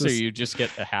bikinis, or you just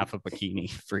get a half a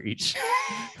bikini for each?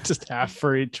 Just half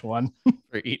for each one.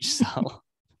 For each cell.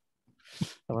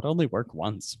 That would only work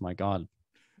once. My God.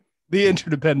 The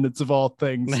interdependence of all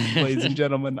things, ladies and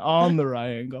gentlemen, on the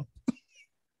Ryangle.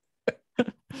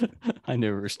 I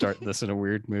knew we were starting this in a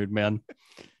weird mood, man.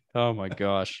 Oh my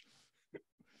gosh.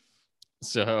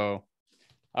 So,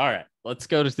 all right, let's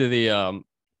go to the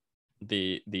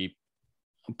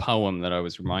poem that I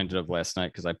was reminded of last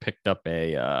night, because I picked up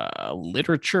a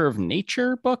literature of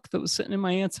nature book that was sitting in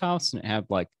my aunt's house, and it had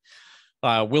like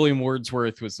William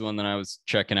Wordsworth was the one that I was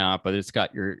checking out, but it's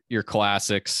got your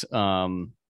classics.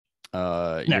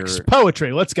 Next,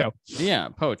 poetry. Let's go. Yeah,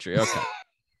 poetry. Okay.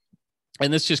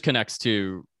 And this just connects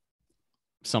to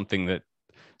something that,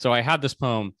 so I had this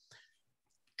poem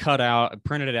cut out,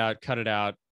 printed it out, cut it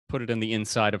out, put it in the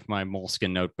inside of my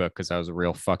moleskin notebook because I was a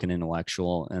real fucking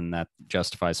intellectual, and that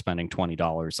justifies spending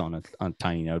 $20 on a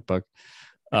tiny notebook.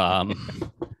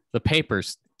 The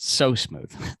paper's so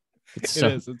smooth. It's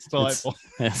delightful.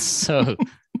 It's so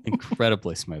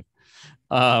incredibly smooth.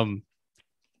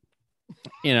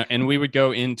 And we would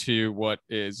go into what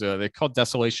is they call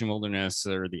Desolation Wilderness,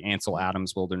 or the Ansel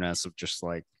Adams Wilderness, of just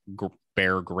like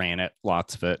bare granite,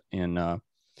 lots of it in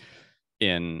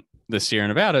the Sierra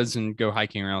Nevadas, and go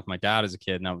hiking around with my dad as a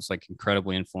kid. And that was like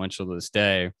incredibly influential to this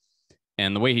day.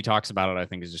 And the way he talks about it, I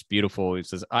think, is just beautiful. He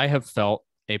says, "I have felt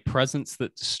a presence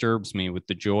that disturbs me with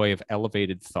the joy of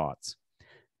elevated thoughts,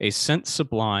 a sense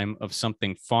sublime of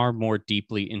something far more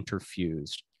deeply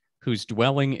interfused, whose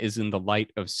dwelling is in the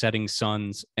light of setting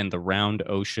suns and the round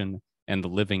ocean and the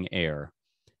living air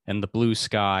and the blue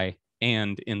sky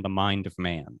and in the mind of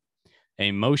man,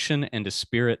 a motion and a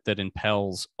spirit that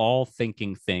impels all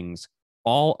thinking things,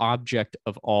 all object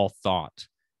of all thought,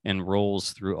 and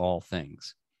rolls through all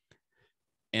things."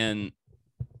 And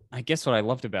I guess what I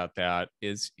loved about that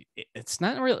is it's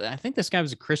not really, I think this guy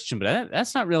was a Christian, but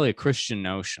that's not really a Christian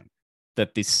notion,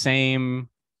 that the same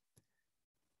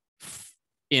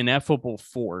ineffable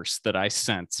force that I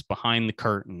sense behind the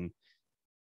curtain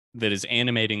that is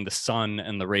animating the sun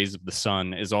and the rays of the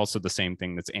sun is also the same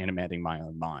thing that's animating my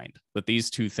own mind, that these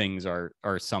two things are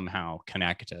somehow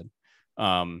connected.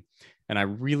 And I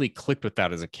really clicked with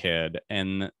that as a kid.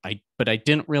 But I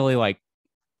didn't really like,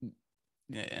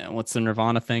 what's the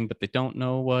Nirvana thing, but they don't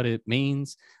know what it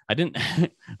means. I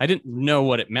didn't know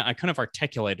what it meant. I kind of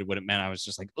articulated what it meant. I was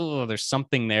just like, oh, there's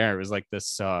something there. It was like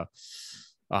this,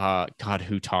 God,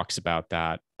 who talks about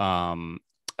that?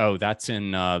 That's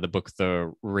in the book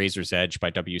The Razor's Edge by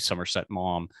W. Somerset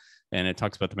Maugham, and it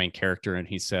talks about the main character, and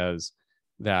he says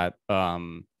that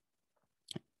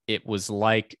it was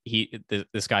like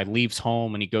this guy leaves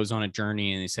home and he goes on a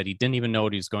journey, and he said he didn't even know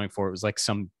what he was going for. It was like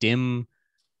some dim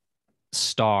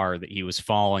star that he was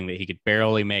following that he could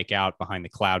barely make out behind the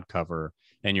cloud cover,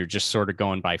 and you're just sort of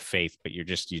going by faith, but you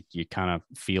kind of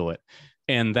feel it.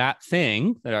 And that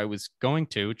thing that I was going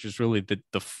to, which is really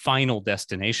the final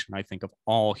destination, I think, of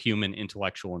all human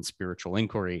intellectual and spiritual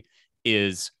inquiry,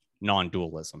 is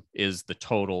non-dualism, is the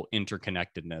total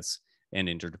interconnectedness and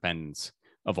interdependence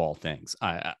of all things.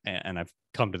 And I've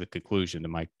come to the conclusion, to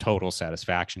my total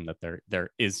satisfaction, that there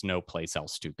is no place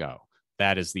else to go.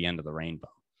 That is the end of the rainbow.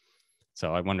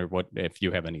 So I wonder if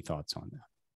you have any thoughts on that.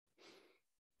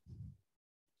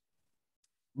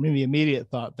 I mean, the immediate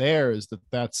thought there is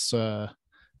that's the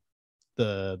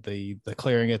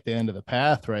clearing at the end of the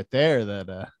path right there.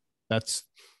 That's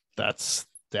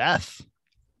death.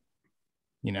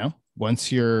 You know,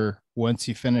 once you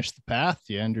finish the path,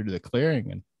 you enter the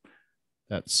clearing, and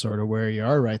that's sort of where you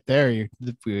are right there.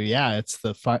 It's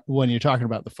when you're talking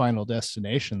about the final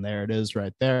destination, there it is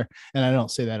right there. And I don't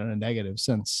say that in a negative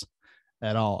sense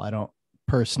at all. I don't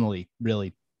personally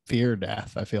really fear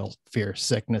death. I fear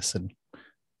sickness and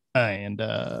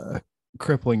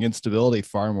crippling instability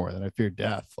far more than I fear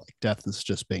death. Like death is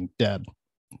just being dead.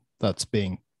 That's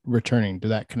being returning to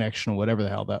that connection, whatever the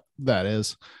hell that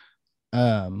is.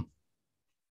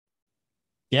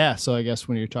 Yeah. So I guess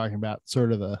when you're talking about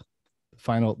sort of the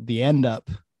end up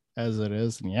as it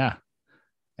is, and yeah,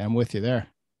 I'm with you there.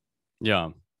 Yeah.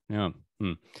 And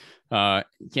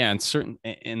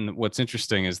what's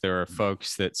interesting is there are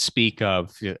folks that speak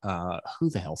of who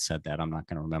the hell said that? I'm not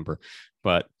going to remember,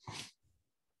 but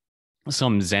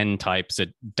some Zen types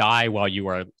that die while you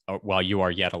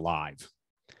are yet alive.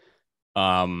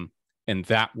 And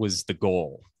that was the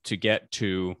goal, to get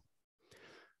to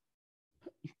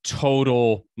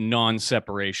total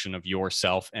non-separation of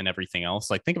yourself and everything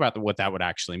else. Like, think about what that would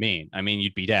actually mean. I mean,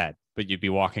 you'd be dead, but you'd be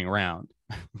walking around,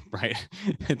 right?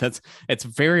 It's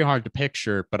very hard to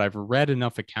picture, but I've read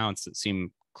enough accounts that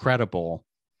seem credible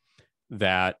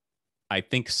that I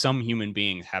think some human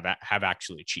beings have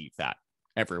actually achieved that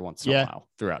every once in a while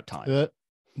throughout time.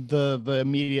 The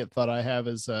immediate thought I have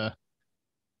is there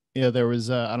was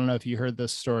I don't know if you heard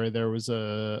this story. There was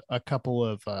a couple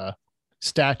of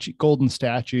golden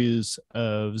statues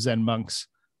of Zen monks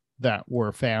that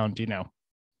were found, 50,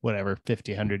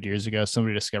 100 years ago.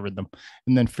 Somebody discovered them.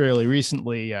 And then fairly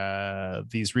recently,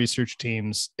 these research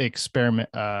teams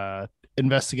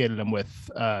investigated them with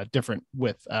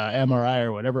MRI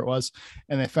or whatever it was.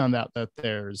 And they found out that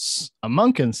there's a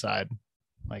monk inside.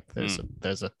 Like there's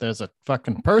a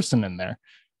fucking person in there.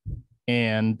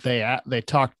 And they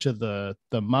talked to the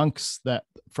monks that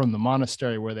from the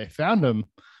monastery where they found him.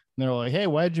 And they're like, hey,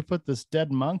 why did you put this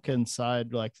dead monk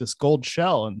inside like this gold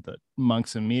shell? And the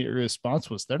monk's immediate response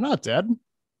was, they're not dead.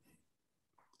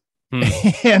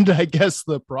 And I guess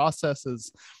the process is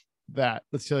that,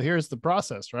 so here's the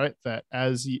process, right? That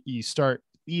as you start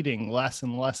eating less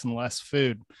and less and less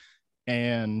food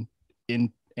and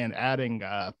adding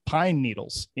pine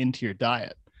needles into your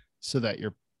diet so that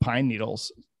your pine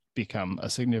needles become a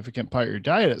significant part of your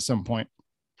diet at some point.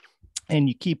 And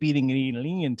you keep eating and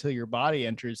eating until your body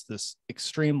enters this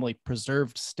extremely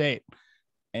preserved state.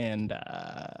 And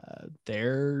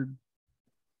their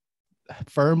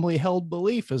firmly held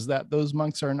belief is that those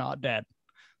monks are not dead,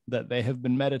 that they have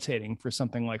been meditating for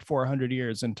something like 400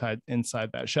 years inside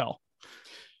that shell.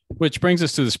 Which brings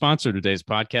us to the sponsor of today's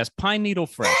podcast, Pine Needle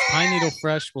Fresh. Pine Needle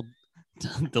Fresh will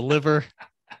deliver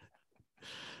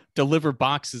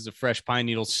boxes of fresh pine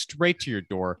needles straight to your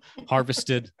door,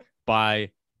 harvested by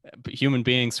human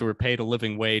beings who are paid a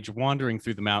living wage, wandering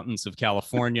through the mountains of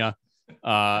California.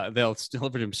 They'll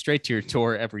deliver them straight to your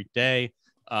door every day.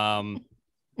 The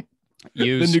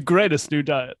greatest new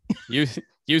diet.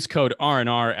 Use code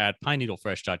R&R at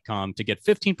pineneedlefresh.com to get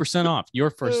 15% off your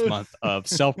first month of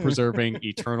self-preserving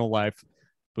eternal life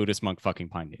Buddhist monk fucking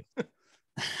pine needle.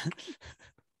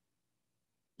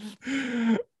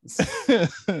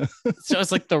 So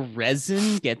it's like the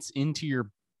resin gets into your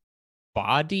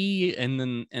body, and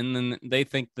then they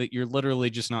think that you're literally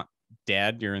just not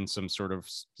dead. You're in some sort of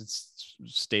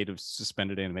state of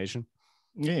suspended animation.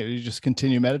 Yeah, you just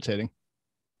continue meditating.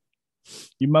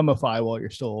 You mummify while you're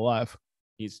still alive.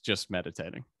 He's just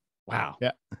meditating. Wow.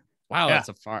 Yeah. Wow. Yeah.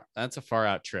 That's a far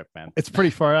out trip, man. It's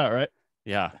pretty far out, right?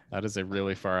 Yeah, that is a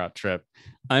really far out trip.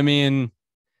 I mean,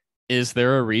 is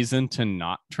there a reason to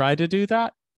not try to do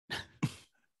that?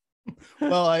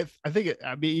 Well, I think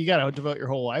you got to devote your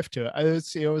whole life to it.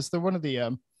 It was one of the I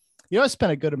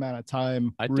spent a good amount of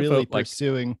time really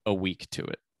pursuing like a week to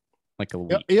it, like a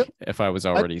week. If I was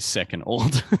already sick and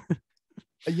old.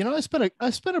 I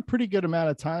spent a pretty good amount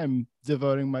of time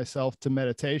devoting myself to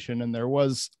meditation, and there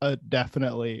was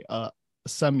definitely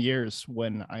some years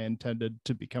when I intended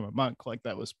to become a monk. Like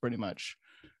that was pretty much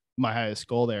my highest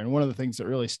goal there. And one of the things that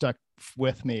really stuck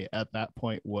with me at that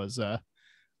point was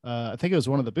I think it was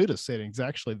one of the Buddhist sayings,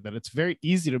 actually, that it's very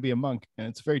easy to be a monk and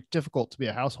it's very difficult to be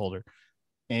a householder.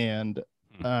 And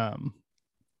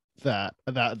that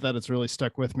it's really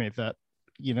stuck with me, that,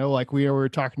 like we were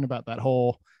talking about that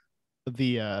whole, oh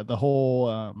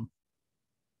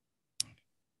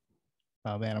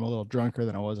man, I'm a little drunker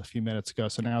than I was a few minutes ago,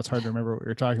 so now it's hard to remember what we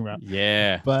were talking about.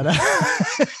 Yeah, but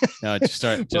no, just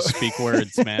speak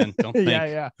words, man. Don't think.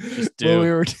 Yeah. Just do.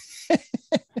 Well,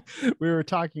 we were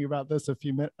talking about this a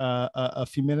few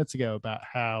minutes ago about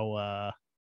how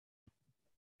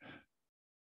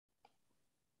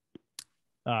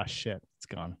shit, it's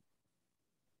gone.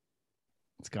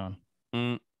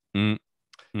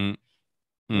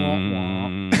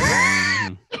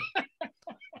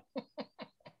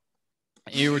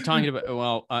 You were talking about,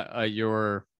 well,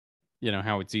 your,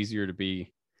 how it's easier to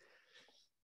be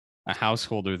a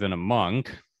householder than a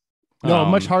monk. No,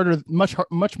 much harder, much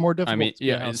more difficult. I mean,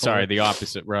 yeah, sorry, the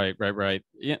opposite. Right.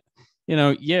 Yeah.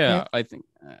 Yeah. I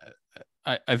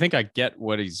think I get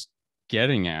what he's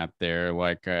getting at there.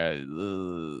 Like,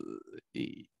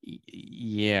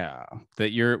 yeah,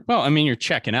 that you're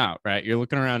checking out, right? You're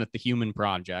looking around at the human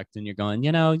project and you're going,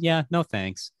 yeah, no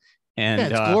thanks. And yeah,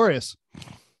 it's glorious.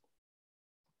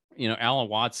 Alan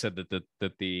Watts said that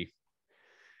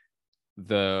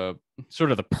the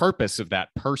sort of the purpose of that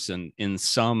person in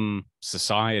some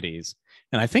societies,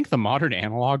 and I think the modern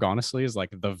analog, honestly, is like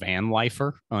the van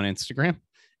lifer on Instagram.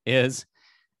 Is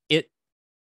it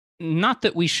not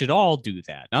that we should all do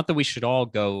that? Not that we should all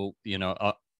go,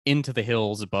 into the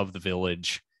hills above the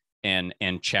village and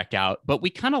check out, but we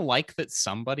kind of like that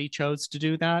somebody chose to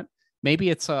do that. Maybe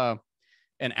it's an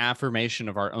affirmation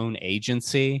of our own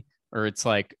agency, or it's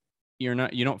like you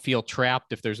don't feel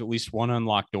trapped if there's at least one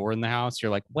unlocked door in the house.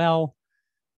 You're like, well,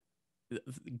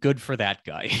 good for that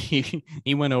guy.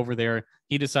 He went over there.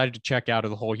 He decided to check out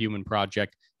of the whole human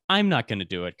project. I'm not going to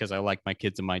do it because I like my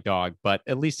kids and my dog, but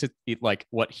at least it like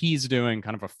what he's doing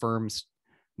kind of affirms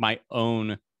my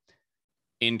own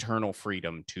internal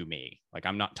freedom to me. Like,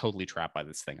 I'm not totally trapped by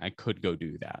this thing. I could go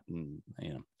do that. And,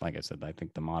 like I said, I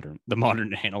think the modern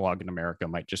analog in America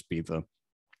might just be the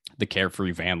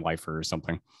carefree van lifer or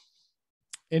something.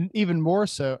 And even more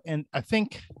so. And I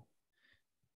think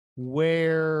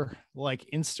where like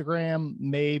Instagram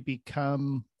may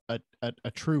become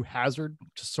a true hazard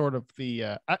to sort of the,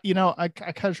 I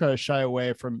kind of try to shy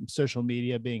away from social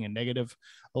media being a negative,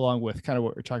 along with kind of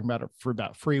what we're talking about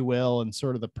free will and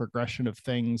sort of the progression of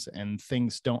things, and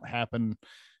things don't happen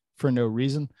for no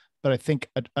reason. But I think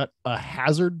a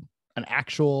hazard, an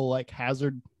actual like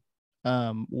hazard,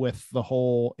 with the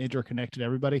whole interconnected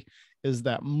everybody, is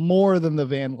that more than the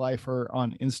van lifer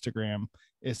on Instagram,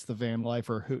 it's the van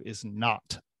lifer who is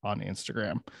not on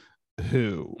Instagram,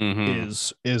 who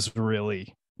is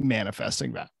really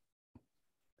manifesting that.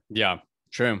 Yeah,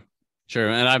 true.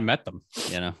 And I've met them,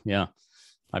 yeah.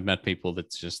 I've met people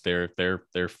that's just they're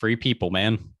free people,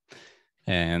 man.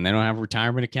 And they don't have a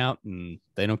retirement account and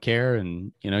they don't care.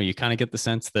 And, you kind of get the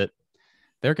sense that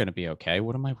they're going to be okay.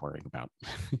 What am I worrying about?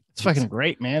 It's fucking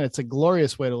great, man. It's a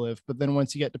glorious way to live. But then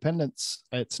once you get dependence,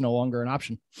 it's no longer an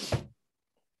option.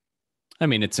 I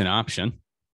mean, it's an option.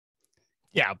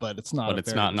 Yeah, but it's not. But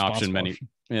it's not an option.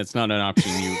 It's not an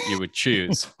option you would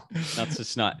choose. That's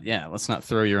just not. Yeah, let's not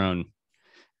throw your own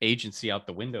agency out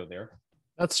the window there.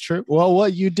 That's true. Well,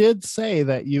 what you did say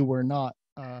that you were not,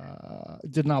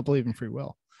 did not believe in free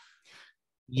will.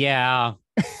 Yeah,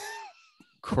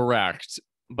 correct.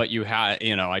 But you had,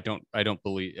 I don't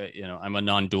believe, I'm a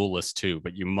non-dualist too,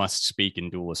 but you must speak in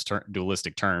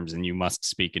dualistic terms, and you must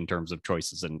speak in terms of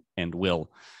choices and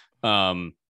will.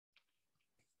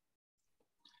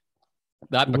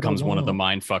 That becomes one of the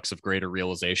mind fucks of greater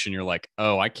realization. You're like,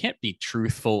 oh, I can't be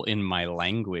truthful in my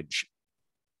language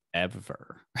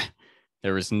ever.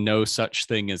 There is no such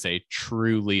thing as a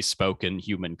truly spoken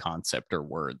human concept or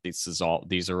word.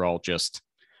 These are all just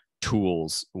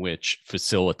tools which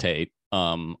facilitate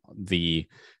the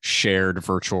shared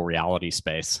virtual reality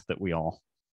space that we all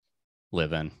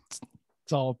live in.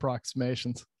 It's all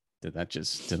approximations. I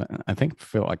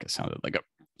feel like it sounded like a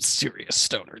serious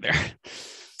stoner there.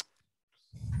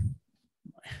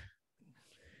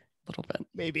 A little bit.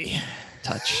 Maybe. A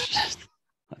touch.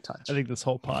 I think this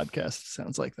whole podcast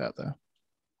sounds like that, though.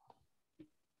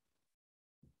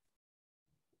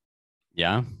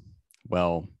 Yeah.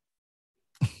 Well,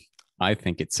 I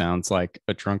think it sounds like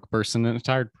a drunk person and a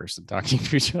tired person talking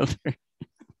to each other.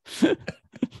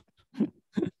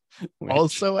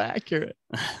 Also accurate.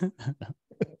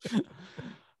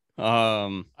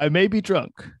 I may be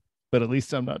drunk, but at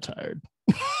least I'm not tired.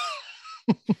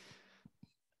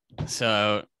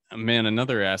 So, man,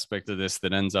 another aspect of this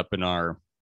that ends up in our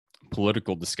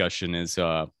political discussion is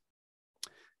our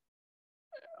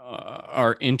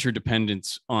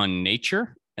interdependence on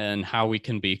nature and how we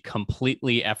can be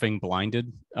completely effing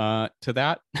blinded to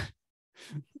that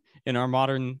in our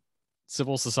modern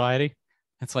civil society.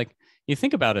 It's like, you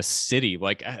think about a city,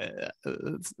 like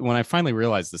when I finally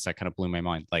realized this, that kind of blew my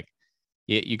mind. Like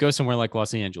you go somewhere like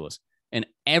Los Angeles, and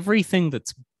everything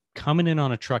that's coming in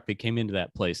on a truck that came into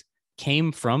that place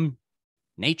came from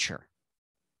nature.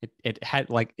 It had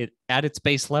like it at its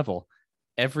base level.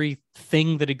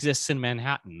 Everything that exists in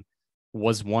Manhattan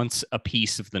was once a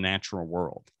piece of the natural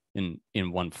world in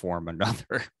one form or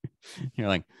another. You're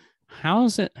like,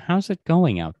 how's it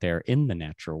going out there in the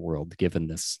natural world given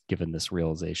this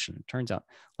realization? It turns out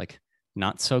like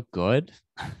not so good.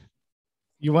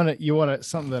 You want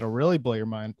something that'll really blow your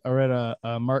mind. I read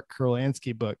a Mark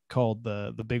Kurlansky book called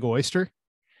the Big Oyster,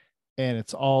 and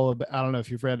it's all about, I don't know if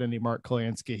you've read any Mark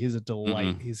Kurlansky. He's a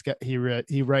delight.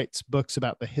 He writes books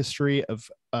about the history of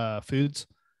foods.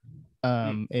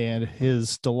 And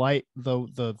his delight,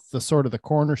 the sort of the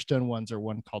cornerstone ones are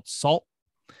one called Salt,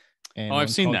 and I've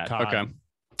seen that. Cod. Okay,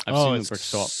 I've seen the book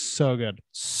Salt. So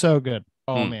good.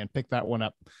 Oh man, pick that one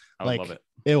up. I would love it.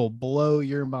 It will blow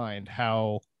your mind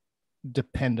how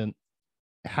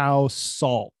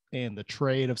salt and the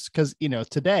trade of, because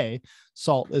today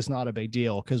salt is not a big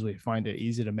deal because we find it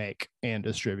easy to make and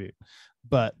distribute,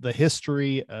 but the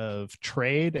history of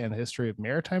trade and the history of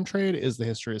maritime trade is the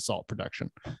history of salt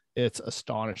production. It's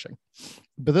astonishing.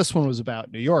 But this one was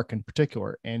about New York in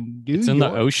particular, and it's in the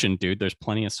ocean, dude. There's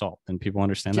plenty of salt, and people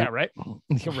understand that.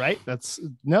 Yeah, right.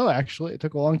 Actually, it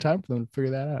took a long time for them to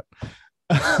figure that out.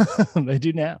 They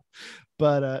do now.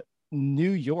 But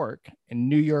New York and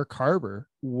New York Harbor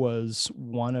was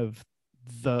one of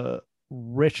the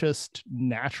richest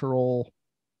natural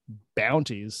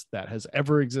bounties that has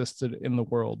ever existed in the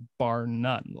world, bar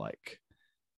none. Like,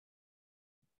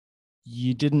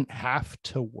 you didn't have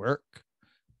to work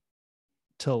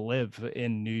to live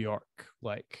in New York.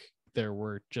 Like, there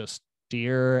were just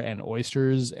deer and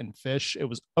oysters and fish. It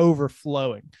was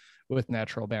overflowing with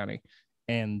natural bounty,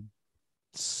 and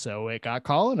so it got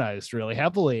colonized really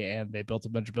heavily, and they built a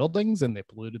bunch of buildings and they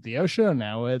polluted the ocean, and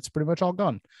now it's pretty much all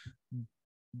gone.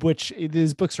 Which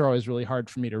these books are always really hard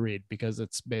for me to read because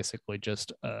it's basically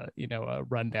just a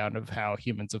rundown of how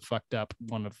humans have fucked up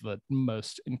one of the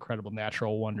most incredible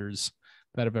natural wonders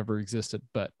that have ever existed.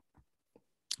 But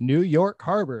New York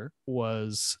Harbor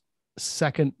was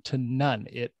second to none.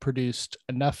 It produced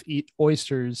enough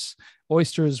oysters.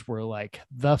 Oysters were like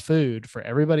the food for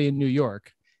everybody in New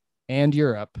York and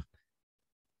Europe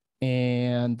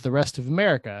and the rest of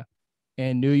America.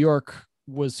 And New York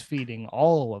was feeding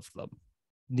all of them.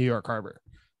 New York Harbor,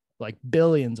 like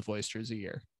billions of oysters a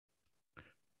year.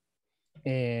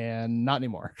 And not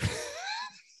anymore.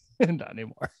 Not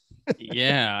anymore.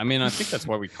 Yeah, I mean, I think that's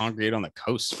why we congregate on the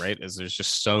coast, right? Is there's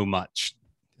just so much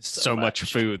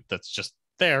food that's just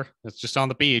there. It's just on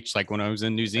the beach. Like when I was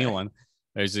in New Zealand,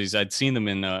 there's these, I'd seen them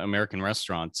in American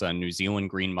restaurants, New Zealand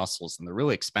green mussels, and they're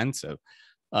really expensive.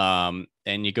 And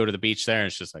you go to the beach there, and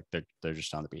it's just like they're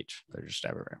just on the beach. They're just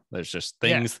everywhere. There's just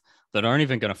things that aren't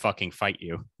even going to fucking fight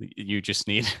you. You just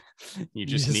need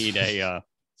a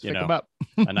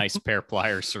a nice pair of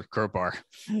pliers or crowbar,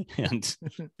 and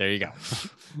there you go.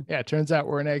 Yeah, it turns out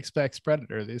we're an apex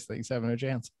predator. These things have no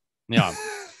chance. Yeah,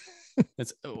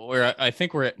 it's where I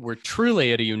think we're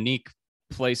truly at a unique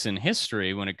place in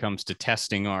history when it comes to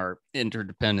testing our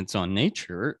interdependence on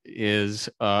nature. Is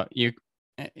you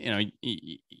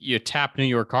tap New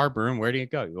York Harbor, and where do you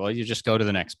go? Well, you just go to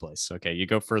the next place. Okay, you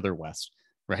go further west,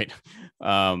 right?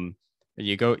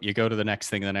 You go to the next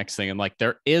thing, and like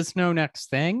there is no next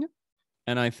thing.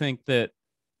 And I think that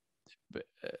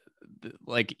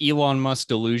like Elon Musk's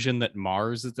delusion that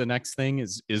Mars is the next thing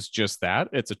is just that.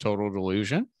 It's a total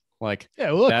delusion. Like,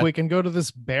 yeah, look, we can go to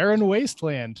this barren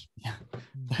wasteland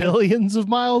billions of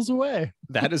miles away.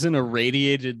 That is an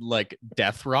irradiated like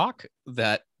death rock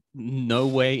that no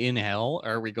way in hell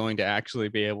are we going to actually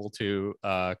be able to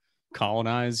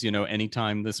colonize,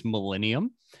 anytime this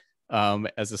millennium,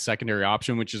 as a secondary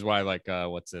option, which is why like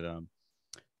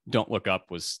Don't Look Up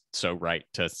was so right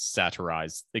to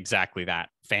satirize exactly that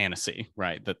fantasy,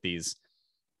 right? That these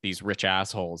rich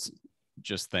assholes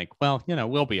just think, well,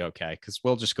 we'll be okay because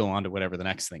we'll just go on to whatever the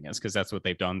next thing is, because that's what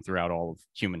they've done throughout all of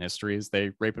human history is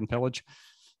they rape and pillage.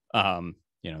 And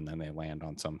then they land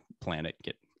on some planet,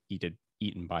 get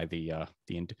eaten by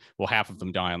half of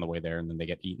them die on the way there, and then they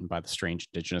get eaten by the strange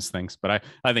indigenous things. But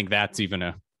I think that's even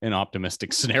an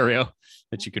optimistic scenario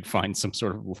that you could find some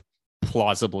sort of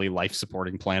plausibly life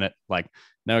supporting planet. Like,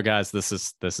 no guys, this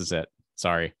is it.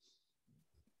 Sorry.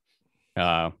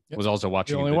 Was also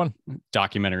watching a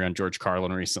documentary on George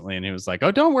Carlin recently, and he was like,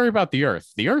 oh, don't worry about the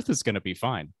earth is going to be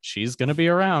fine. She's going to be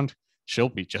around. She'll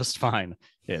be just fine.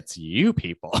 It's you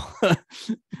people.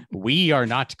 We are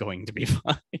not going to be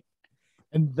fine.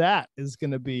 And that's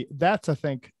I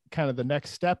think kind of the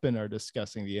next step in our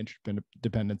discussing the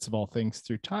interdependence of all things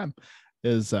through time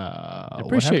is I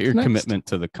appreciate your commitment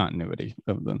to the continuity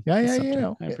of them. Yeah. I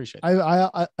appreciate it.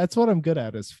 I that's what I'm good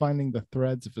at, is finding the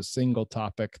threads of a single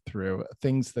topic through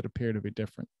things that appear to be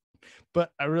different.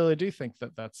 But I really do think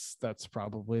that that's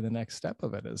probably the next step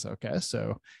of it is, okay,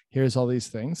 so here's all these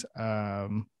things.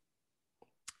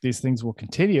 These things will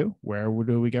continue. Where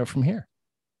do we go from here?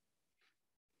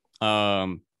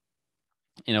 What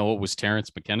was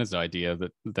Terence McKenna's idea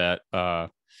that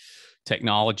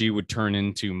technology would turn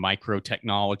into micro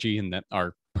technology, and that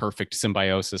our perfect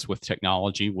symbiosis with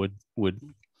technology would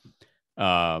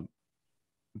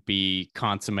be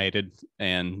consummated,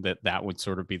 and that would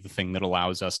sort of be the thing that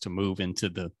allows us to move into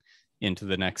the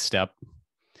next step.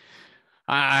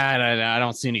 I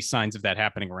don't see any signs of that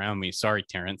happening around me. Sorry,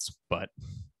 Terrence, but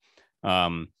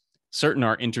certain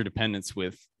our interdependence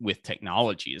with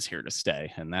technology is here to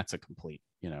stay, and that's a complete,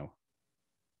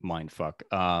 mind fuck.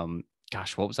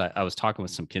 Gosh, what was I was talking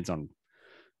with some kids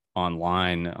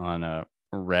online on a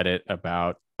Reddit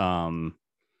about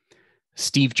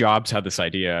Steve Jobs had this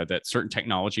idea that certain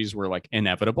technologies were like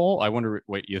inevitable. I wonder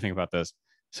what you think about this.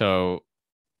 So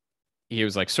he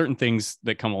was like, certain things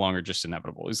that come along are just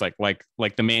inevitable. He's like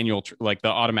the manual, like the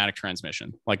automatic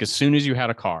transmission. Like as soon as you had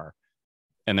a car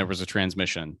and there was a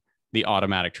transmission, the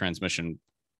automatic transmission,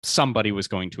 somebody was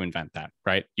going to invent that,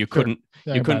 right? You couldn't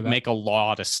make a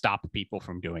law to stop people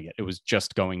from doing it. It was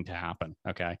just going to happen.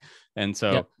 Okay. And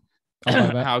so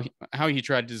how he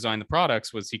tried to design the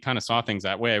products was he kind of saw things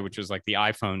that way, which was like the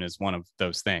iPhone is one of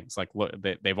those things. Like look,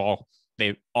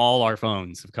 all our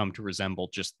phones have come to resemble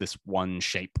just this one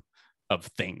shape of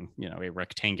thing, a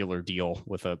rectangular deal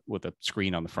with a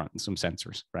screen on the front and some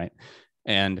sensors, right?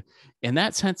 And in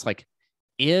that sense, like,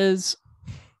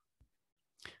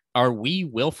 are we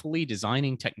willfully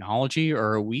designing technology,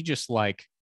 or are we just like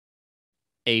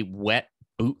a wet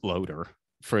bootloader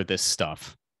for this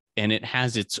stuff? And it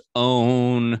has its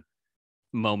own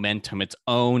momentum, its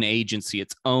own agency,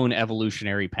 its own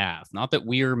evolutionary path. Not that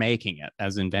we're making it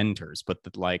as inventors, but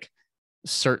that like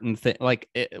certain things, like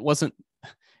it wasn't,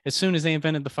 as soon as they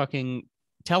invented the fucking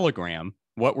telegram,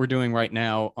 what we're doing right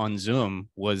now on Zoom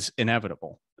was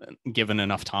inevitable, given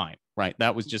enough time, right?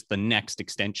 That was just the next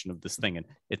extension of this thing, and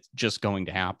it's just going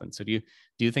to happen. So do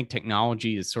you think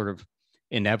technology is sort of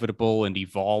inevitable and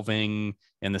evolving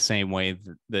in the same way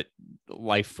that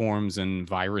life forms and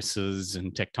viruses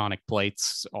and tectonic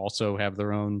plates also have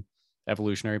their own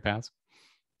evolutionary paths?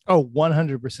 Oh,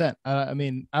 100%. I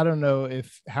mean, I don't know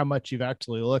how much you've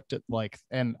actually looked at, like,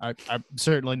 and I'm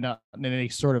certainly not in any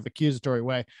sort of accusatory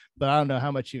way, but I don't know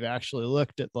how much you've actually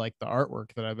looked at like the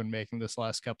artwork that I've been making this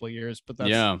last couple of years, but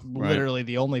that's literally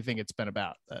the only thing it's been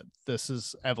about. That this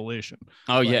is evolution.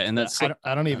 Oh, like, yeah. And that's,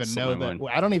 I don't even know that.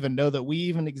 I don't even know that we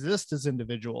even exist as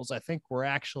individuals. I think we're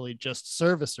actually just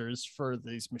servicers for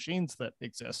these machines that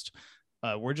exist.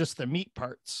 We're just the meat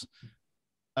parts.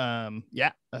 I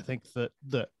think that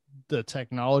the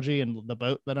technology and the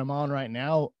boat that I'm on right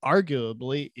now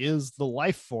arguably is the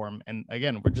life form, and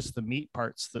again, we're just the meat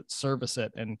parts that service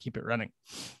it and keep it running.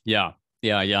 Yeah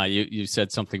You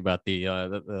said something about the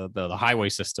highway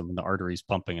system and the arteries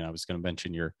pumping, and I was going to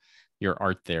mention your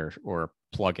art there, or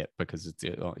plug it, because it's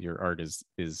your art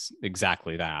is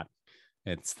exactly that.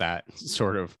 It's that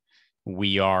sort of,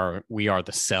 we are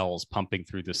the cells pumping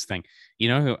through this thing.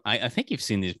 I think you've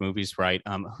seen these movies, right?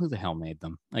 Who the hell made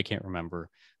them? I can't remember.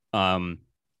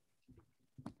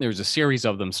 There's a series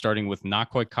of them starting with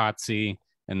Nakoi Katsi,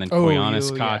 and then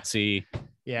Koyanis Katsi.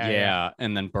 Yeah.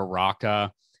 And then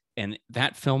Baraka. And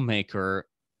that filmmaker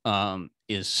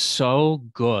is so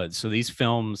good. So these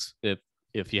films,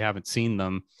 if you haven't seen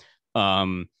them,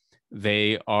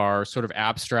 they are sort of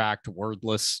abstract,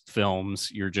 wordless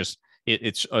films. You're just,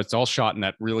 it's all shot in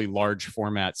that really large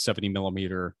format 70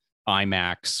 millimeter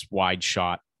IMAX wide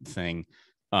shot thing.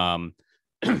 And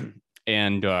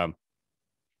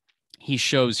he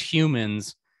shows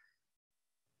humans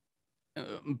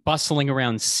bustling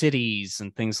around cities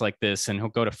and things like this, and he'll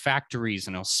go to factories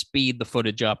and he'll speed the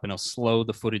footage up and he'll slow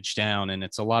the footage down, and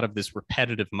it's a lot of this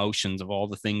repetitive motions of all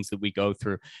the things that we go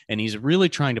through, and he's really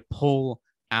trying to pull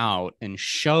out and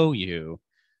show you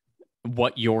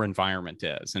what your environment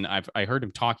is. And I heard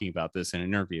him talking about this in an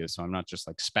interview, so I'm not just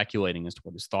like speculating as to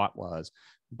what his thought was,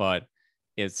 but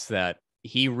it's that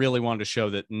he really wanted to show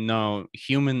that no,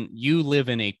 you live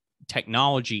in a,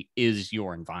 technology is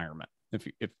your environment.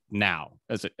 If now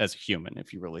as a human,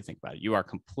 if you really think about it,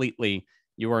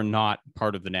 you are not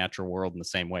part of the natural world in the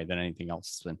same way that anything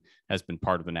else has been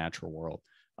part of the natural world.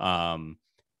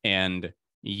 And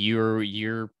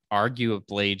you're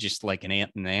arguably just like an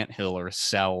ant in an anthill or a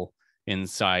cell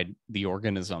inside the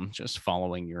organism, just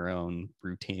following your own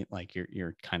routine. Like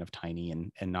you're kind of tiny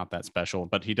and not that special,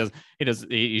 but he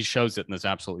shows it in this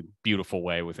absolutely beautiful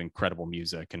way with incredible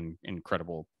music and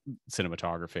incredible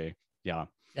cinematography. Yeah,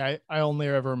 I only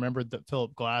ever remembered that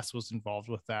Philip Glass was involved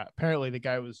with that. Apparently the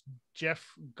guy was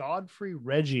Godfrey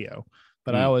Reggio,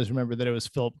 but I always remember that it was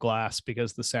Philip Glass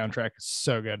because the soundtrack is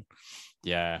so good.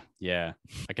 Yeah.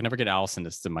 I can never get Allison,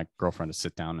 my girlfriend, to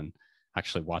sit down and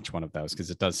actually watch one of those, because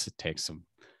it does take some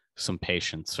some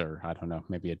patience, or I don't know,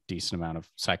 maybe a decent amount of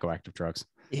psychoactive drugs.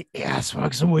 Yeah,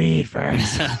 smoke some weed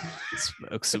first.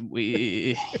 Smoke some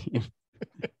weed.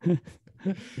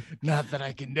 Not that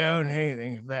I condone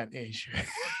anything of that nature.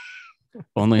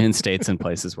 Only in states and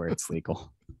places where it's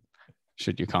legal.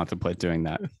 Should you contemplate doing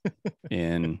that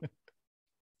in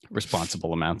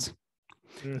responsible amounts?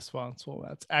 Irresponsible.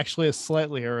 That's actually a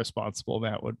slightly irresponsible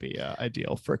amount would be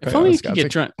ideal for. If only you could get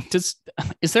drunk.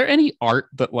 Is there any art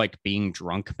that like being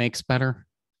drunk makes better?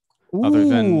 Ooh, Other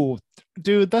than,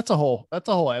 dude, that's a whole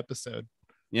episode.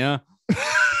 yeah.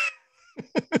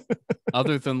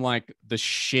 Other than like the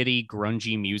shitty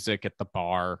grungy music at the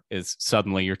bar is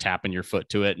suddenly you're tapping your foot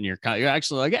to it and you're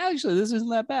actually like, actually this isn't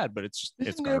that bad, but it's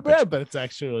not bad, but it's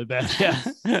actually really bad. Yeah.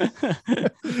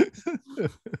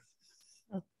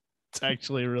 It's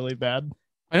actually really bad.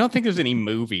 I don't think there's any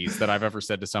movies that I've ever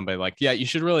said to somebody like, yeah, you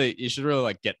should really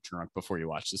like get drunk before you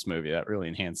watch this movie. That really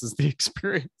enhances the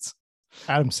experience.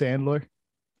 Adam Sandler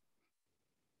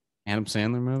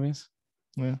movies.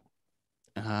 Yeah.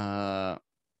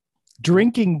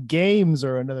 Drinking games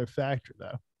are another factor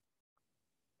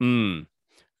though.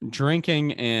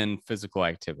 Drinking and physical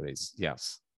activities.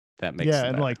 Yes. That makes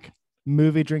and better. Like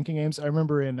movie drinking games. I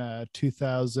remember in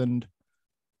 2000,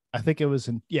 I think it was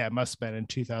it must have been in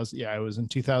 2000. Yeah, it was in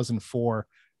 2004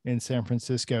 in San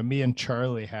Francisco. Me and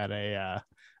Charlie had a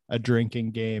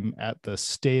drinking game at the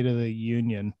State of the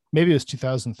Union. Maybe it was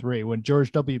 2003 when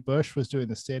George W. Bush was doing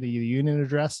the State of the Union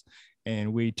address,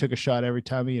 and we took a shot every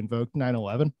time he invoked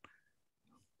 9/11.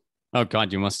 Oh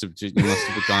God, you must have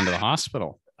gone to the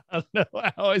hospital. I don't know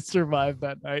how I survived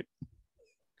that night.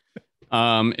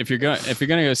 If you're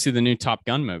gonna go see the new Top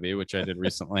Gun movie, which I did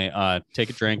recently, take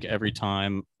a drink every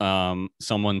time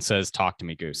someone says "Talk to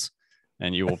me, Goose,"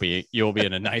 and you will be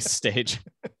in a nice stage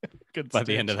by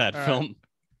the end of that film.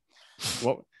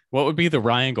 Right. What would be the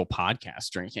Ryangle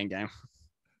podcast drinking game?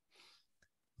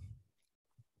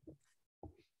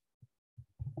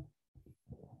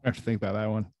 I have to think about that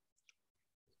one.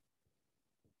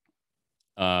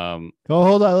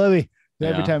 Hold on, let me.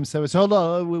 Every time so hold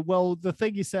on. Well, the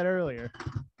thing you said earlier.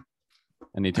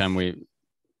 Anytime we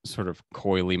sort of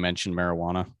coyly mention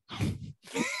marijuana.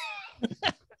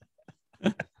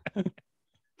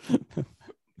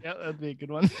 Yeah, that'd be a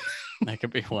good one. That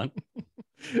could be one.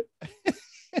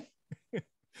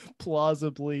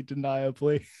 Plausibly,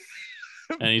 deniably.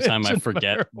 Anytime I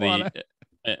forget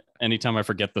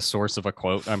the source of a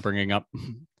quote I'm bringing up,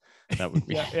 that would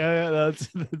be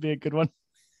that'd be a good one.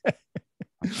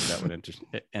 That would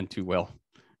end too well.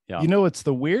 Yeah. You know, it's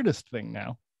the weirdest thing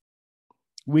now.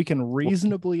 We can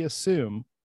reasonably assume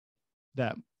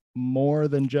that more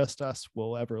than just us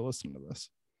will ever listen to this.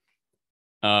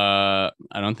 I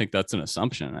don't think that's an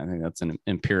assumption. I think that's an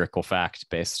empirical fact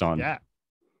based on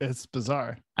it's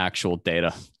bizarre actual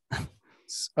data.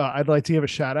 I'd like to give a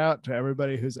shout out to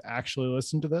everybody who's actually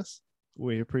listened to this.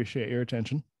 We appreciate your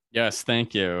attention. Yes,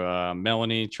 thank you.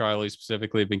 Melanie, Charlie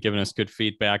specifically have been giving us good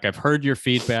feedback. I've heard your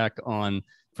feedback on,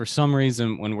 for some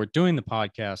reason, when we're doing the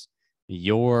podcast,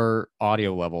 your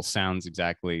audio level sounds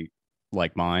exactly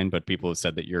like mine, but people have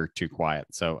said that you're too quiet.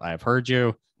 So I've heard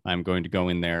you. I'm going to go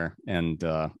in there and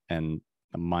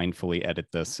mindfully edit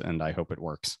this, and I hope it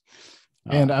works.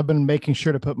 And I've been making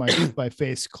sure to put my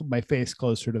face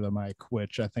closer to the mic,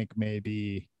 which I think may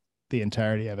be the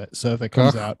entirety of it. So if it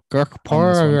comes out, your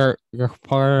part of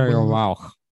your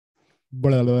mouth.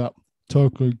 Blah, blah, blah.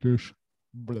 Talk like this.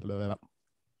 Blah, blah,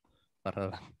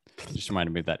 blah. Just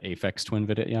reminded me of that Aphex Twin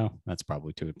video. That's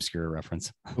probably too obscure a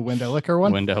reference. The window licker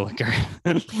one. Window licker.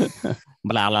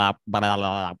 Blah blah blah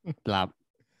blah blah.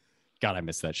 God, I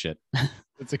miss that shit.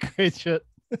 It's a great shit.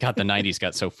 God, the 90s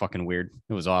got so fucking weird.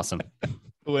 It was awesome.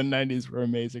 When 90s were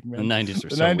amazing, man. The 90s were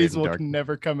the so 90s weird will and dark.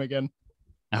 Never come again.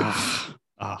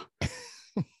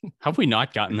 Have we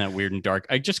not gotten that weird and dark?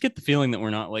 I just get the feeling that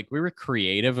we're not, like, we were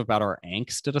creative about our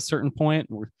angst at a certain point.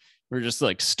 We're just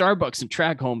like, Starbucks and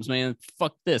track homes, man.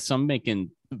 Fuck this. I'm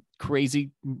making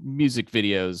crazy music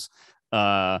videos.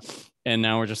 And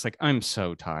now we're just like, I'm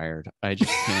so tired. I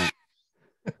just can't.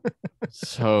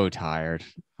 So tired.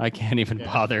 I can't even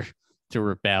bother to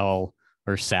rebel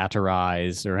or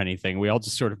satirize or anything. We all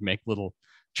just sort of make little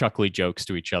chuckly jokes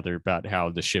to each other about how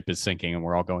the ship is sinking and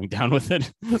we're all going down with it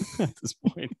at this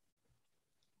point.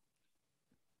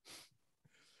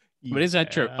 But is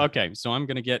that true? Okay, so I'm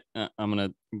gonna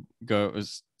go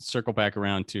circle back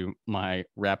around to my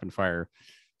rapid fire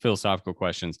philosophical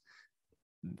questions.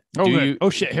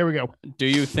 Shit, here we go. Do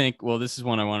you think, well, this is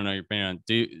one I want to know your opinion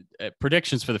on.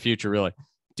 Predictions for the future, really.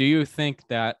 Do you think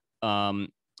that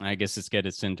I guess this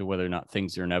gets into whether or not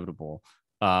things are inevitable.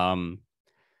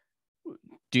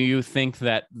 do you think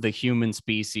that the human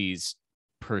species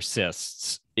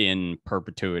persists in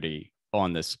perpetuity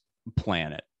on this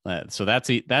planet? So that's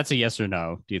a yes or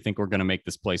no. Do you think we're going to make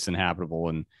this place inhabitable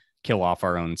and kill off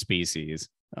our own species,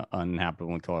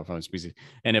 uninhabitable and kill off our own species?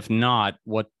 And if not,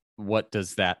 what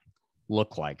does that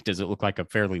look like? Does it look like a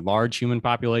fairly large human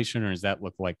population, or does that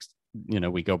look like,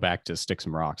 we go back to sticks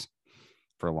and rocks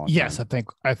for a long time? Yes,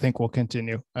 I think we'll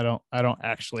continue. I don't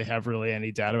actually have really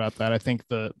any doubt about that. I think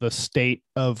the state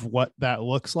of what that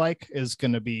looks like is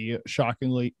going to be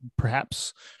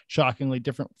perhaps shockingly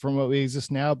different from what we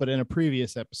exist now. But in a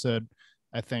previous episode,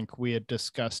 I think we had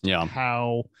discussed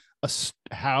how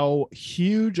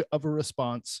huge of a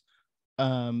response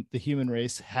the human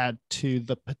race had to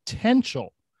the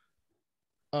potential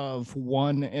of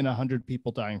 1 in 100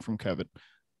 people dying from COVID.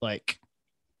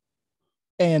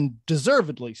 And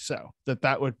deservedly so,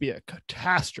 that would be a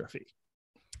catastrophe.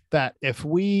 That if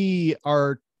we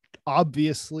are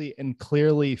obviously and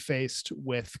clearly faced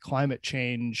with climate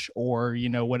change or,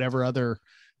 whatever other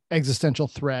existential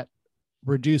threat,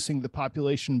 reducing the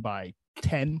population by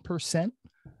 10%,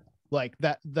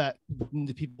 that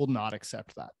the people will not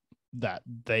accept that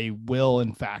they will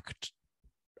in fact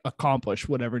accomplish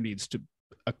whatever needs to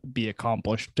be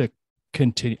accomplished to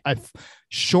continue.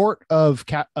 Short of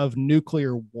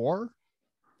nuclear war,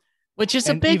 which is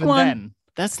a big one. Then,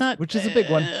 that's not, which is a big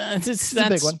one. That's a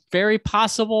big one. Very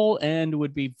possible and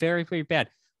would be very, very bad.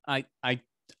 I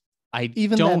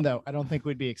even then though, I don't think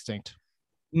we'd be extinct.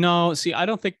 No, see, I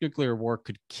don't think nuclear war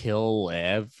could kill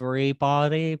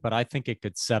everybody, but I think it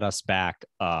could set us back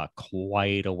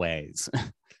quite a ways.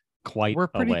 We're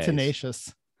pretty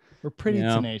tenacious. We're pretty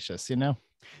tenacious,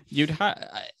 You'd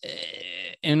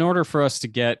in order for us to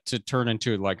turn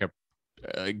into like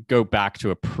go back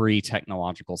to a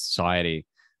pre-technological society,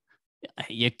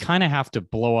 you kind of have to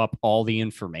blow up all the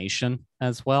information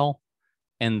as well.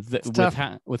 And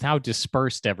with how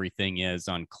dispersed everything is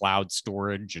on cloud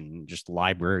storage and just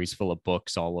libraries full of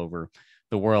books all over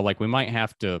the world, we might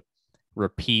have to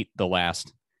repeat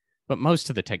but most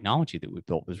of the technology that we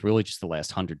built was really just the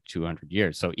last 100, 200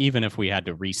 years. So even if we had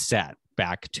to reset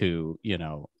back to,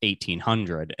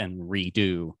 1800 and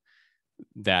redo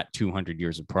that 200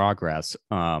 years of progress,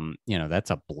 that's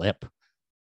a blip.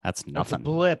 That's nothing. That's a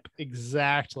blip.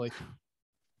 Exactly.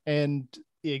 And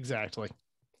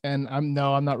I'm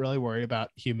not really worried about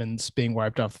humans being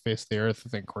wiped off the face of the earth. I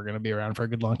think we're going to be around for a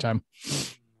good long time.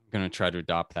 I'm going to try to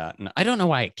adopt that. And I don't know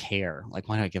why I care. Why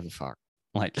do I give a fuck?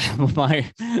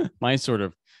 My sort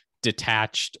of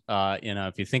detached,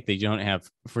 if you think they don't have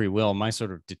free will, my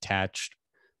sort of detached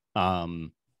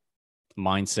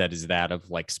mindset is that of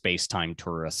space-time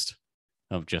tourist,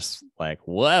 of just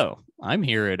whoa, I'm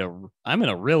in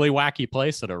a really wacky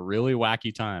place at a really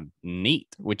wacky time. Neat.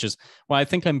 Which is why I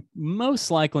think I'm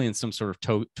most likely in some sort of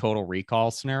total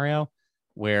recall scenario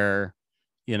where,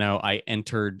 I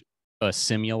entered a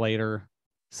simulator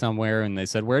somewhere and they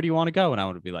said, where do you want to go? And I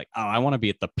would be like, oh, I want to be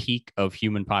at the peak of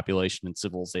human population and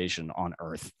civilization on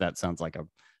Earth. That sounds like a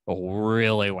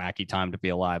really wacky time to be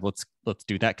alive. Let's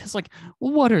do that. Because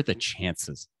what are the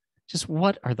chances? Just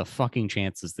what are the fucking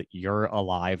chances that you're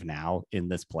alive now in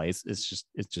this place? It's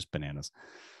just bananas.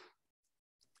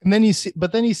 And then you see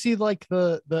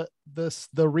the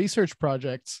research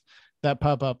projects that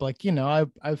pop up. I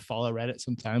follow Reddit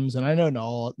sometimes, and I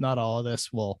know not all of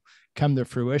this will come to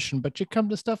fruition, but you come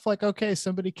to stuff okay,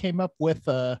 somebody came up with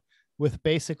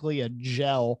basically a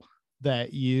gel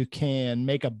that you can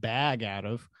make a bag out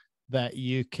of, that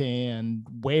you can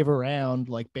wave around,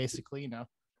 basically,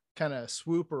 kind of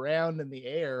swoop around in the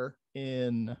air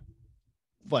in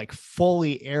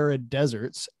fully arid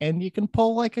deserts, and you can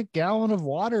pull a gallon of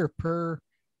water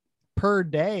per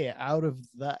day out of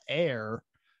the air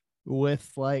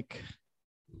with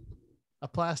a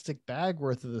plastic bag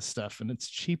worth of this stuff, and it's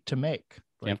cheap to make.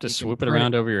 You have to swoop it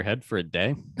around over your head for a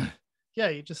day. Yeah,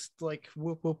 you just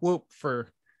whoop whoop whoop for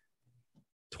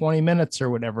 20 minutes or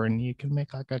whatever, and you can make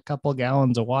a couple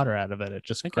gallons of water out of it. It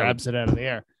just grabs it out of the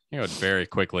air. I would very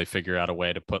quickly figure out a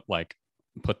way to put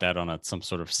that on some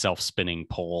sort of self-spinning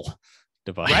pole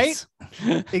device.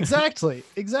 Right? Exactly.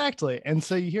 And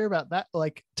so you hear about that,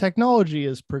 technology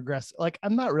is progressing.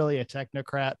 I'm not really a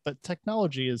technocrat, but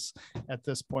technology is at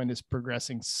this point is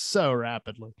progressing so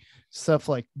rapidly. Stuff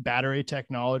like battery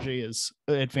technology is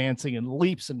advancing in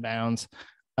leaps and bounds.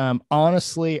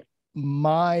 Honestly,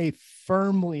 my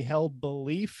firmly held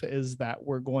belief is that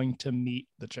we're going to meet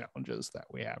the challenges that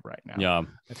we have right now. Yeah.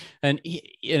 And,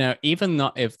 even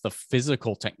though if the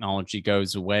physical technology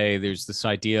goes away, there's this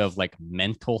idea of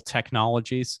mental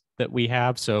technologies that we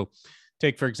have. So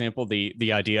take, for example,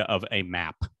 the idea of a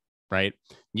map right?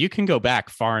 You can go back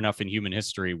far enough in human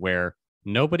history where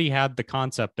nobody had the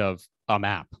concept of a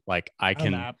map. Like I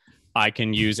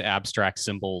can use abstract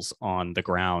symbols on the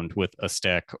ground with a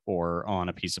stick or on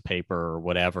a piece of paper or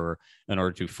whatever in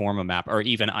order to form a map, or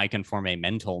even I can form a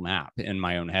mental map in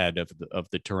my own head of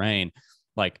the terrain.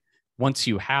 Like once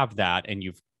you have that and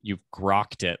you've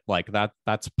grokked it, like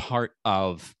that's part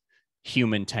of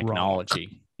human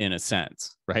technology in a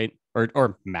sense, right?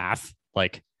 Or math.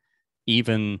 Like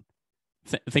even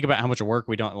think about how much work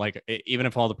we don't like. Even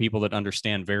if all the people that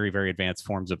understand very, very advanced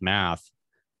forms of math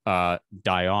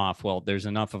die off, well, there's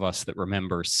enough of us that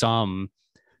remember some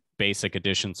basic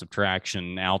addition,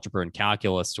 subtraction, algebra, and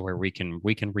calculus to where we can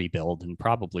rebuild in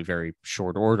probably very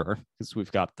short order because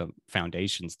we've got the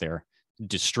foundations there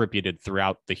distributed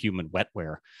throughout the human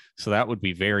wetware. So that would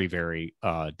be very, very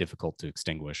difficult to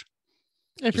extinguish.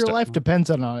 If your life depends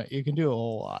on it, you can do a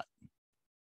whole lot.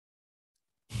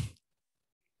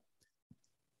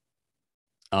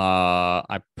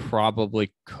 I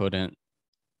probably couldn't.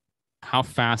 How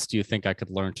fast do you think I could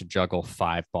learn to juggle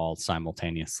 5 balls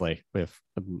simultaneously if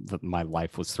my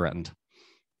life was threatened?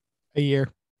 A year.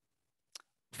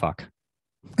 Fuck.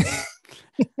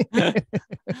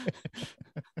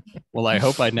 Well, I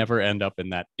hope I never end up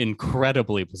in that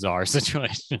incredibly bizarre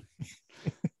situation.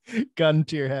 Gun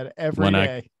to your head every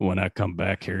day. When I come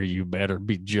back here, you better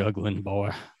be juggling,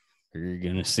 boy, or you're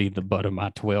going to see the butt of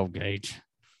my 12 gauge.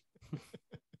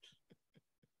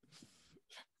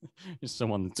 Just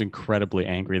someone that's incredibly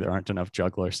angry there aren't enough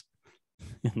jugglers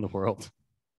in the world.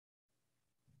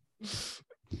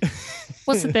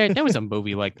 Wasn't there was a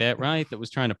movie like that, right? That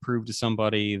was trying to prove to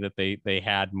somebody that they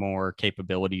had more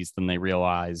capabilities than they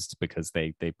realized because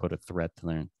they put a threat to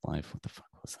their life. What the fuck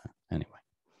was that? Anyway.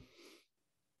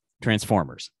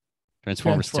 Transformers 2.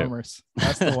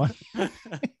 That's the one.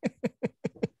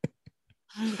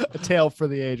 A tale for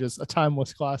the ages, a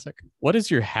timeless classic. What is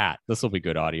your hat? This will be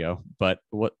good audio, but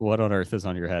what on earth is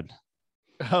on your head?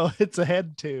 Oh, it's a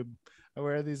head tube. I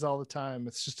wear these all the time.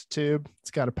 It's just a tube.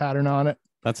 It's got a pattern on it.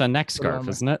 That's a neck scarf,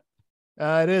 isn't it?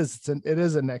 It is. It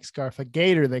is a neck scarf. A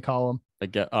gator, they call them.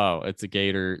 It's a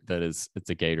gator it's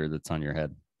a gator that's on your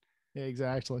head. Yeah,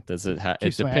 exactly. Does it have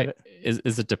is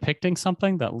it depicting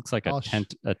something that looks like a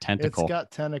tentacle? It's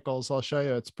got tentacles. I'll show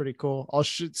you. It's pretty cool. I'll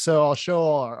show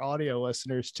all our audio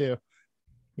listeners too.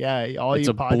 Yeah,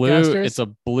 podcasters. It's a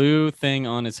blue thing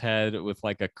on his head with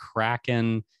like a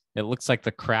kraken. It looks like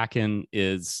the kraken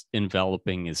is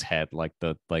enveloping his head, like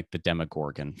the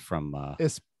Demogorgon from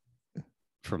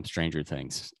Stranger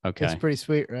Things. Okay, it's pretty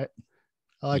sweet, right?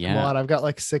 I like them a lot. I've got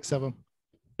like 6 of them.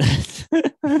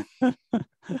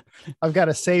 I've got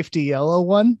a safety yellow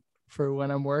one for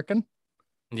when I'm working.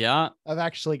 Yeah, I've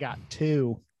actually got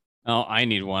 2. Oh, I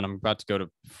need one. I'm about to go to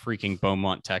freaking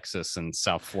Beaumont, Texas, and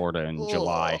South Florida in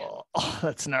July. Oh,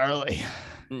 that's gnarly.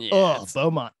 Yeah,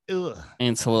 Beaumont. Ugh.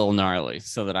 It's a little gnarly,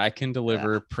 so that I can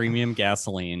deliver premium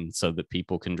gasoline so that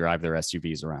people can drive their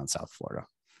SUVs around South Florida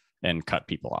and cut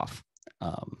people off.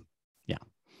 Yeah.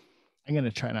 I'm going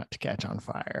to try not to catch on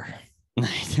fire.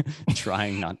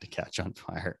 Trying not to catch on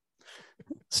fire.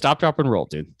 Stop, drop, and roll,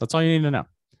 dude. That's all you need to know.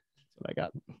 That's what I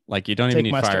got. Like, you don't even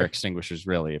need fire extinguishers,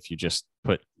 really, if you just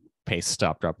paste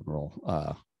stop, drop, and roll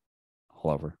all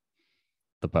over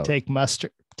the boat. Take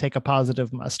muster. Take a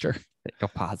positive muster. Take a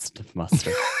positive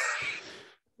muster.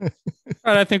 All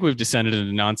right, I think we've descended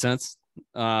into nonsense.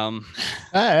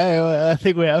 I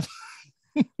think we have.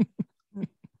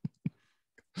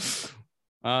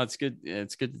 It's good.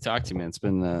 It's good to talk to you, man. It's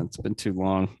been too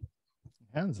long.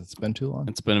 It's been too long.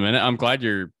 It's been a minute. I'm glad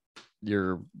your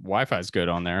Wi-Fi is good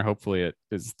on there. Hopefully it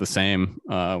is the same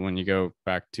when you go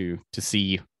back to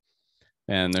sea.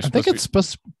 And I think it's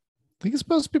supposed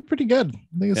to be pretty good.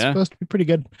 I think it's supposed to be pretty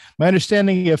good. My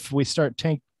understanding, if we start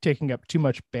taking up too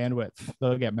much bandwidth,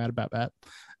 they'll get mad about that.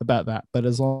 But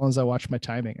as long as I watch my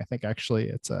timing, I think actually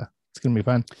it's going to be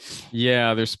fun.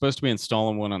 Yeah, they're supposed to be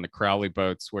installing one on the Crowley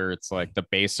boats where it's like the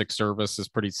basic service is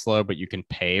pretty slow, but you can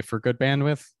pay for good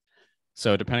bandwidth.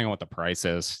 So depending on what the price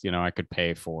is, I could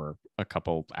pay for a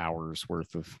couple hours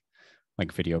worth of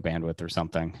like video bandwidth or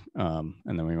something. And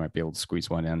then we might be able to squeeze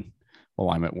one in while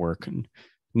I'm at work, and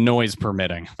noise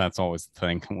permitting. That's always the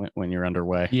thing when you're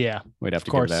underway. Yeah, we'd have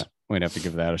to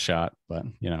give that a shot, but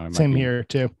same here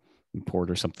too.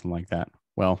 Import or something like that.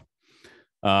 Well,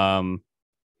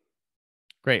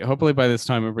 great. Hopefully by this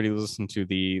time, everybody listened to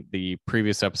the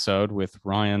previous episode with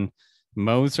Ryan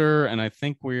Moser. And I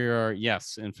think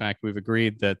in fact, we've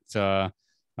agreed that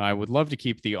I would love to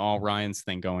keep the all Ryans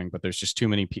thing going, but there's just too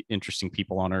many interesting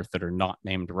people on Earth that are not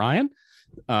named Ryan.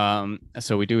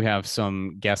 So we do have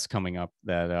some guests coming up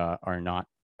that are not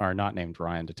named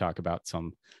Ryan to talk about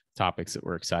some topics that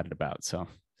we're excited about. So,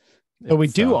 but we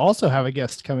do also have a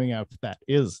guest coming up that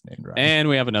is named Ryan. And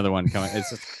we have another one coming.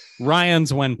 It's just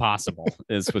Ryan's when possible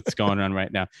is what's going on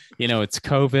right now. You know, it's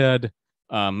COVID.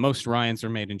 Most Ryans are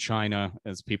made in China,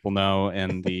 as people know,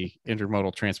 and the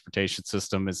intermodal transportation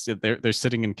system is they're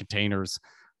sitting in containers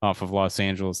off of Los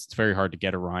Angeles. It's very hard to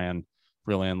get a Ryan,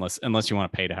 really, unless you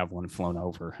want to pay to have one flown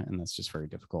over, and that's just very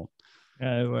difficult.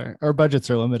 Our budgets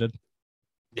are limited.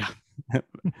 Yeah,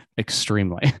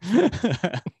 extremely.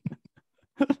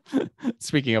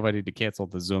 Speaking of, I need to cancel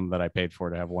the Zoom that I paid for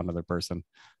to have one other person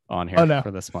on here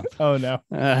for this month. Oh no.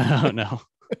 Oh no.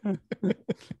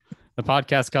 The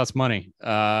podcast costs money.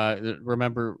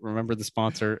 Remember the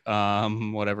sponsor.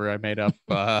 Whatever I made up.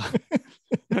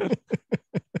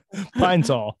 Pine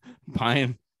Sol.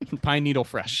 Pine Needle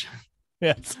Fresh.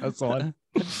 Yes, that's the one.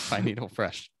 Pine Needle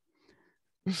Fresh.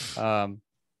 All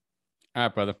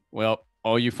right, brother. Well,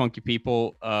 all you funky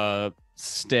people,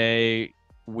 stay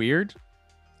weird.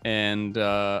 And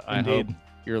I hope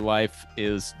your life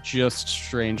is just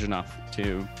strange enough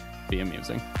to be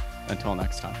amusing. Until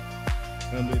next time.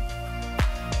 Indeed.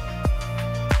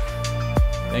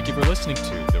 Thank you for listening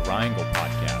to the Ryangle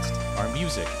Podcast. Our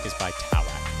music is by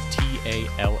Tallac, Tallac.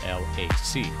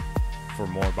 For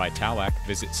more by Tallac,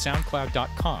 visit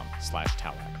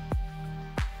soundcloud.com/Tallac.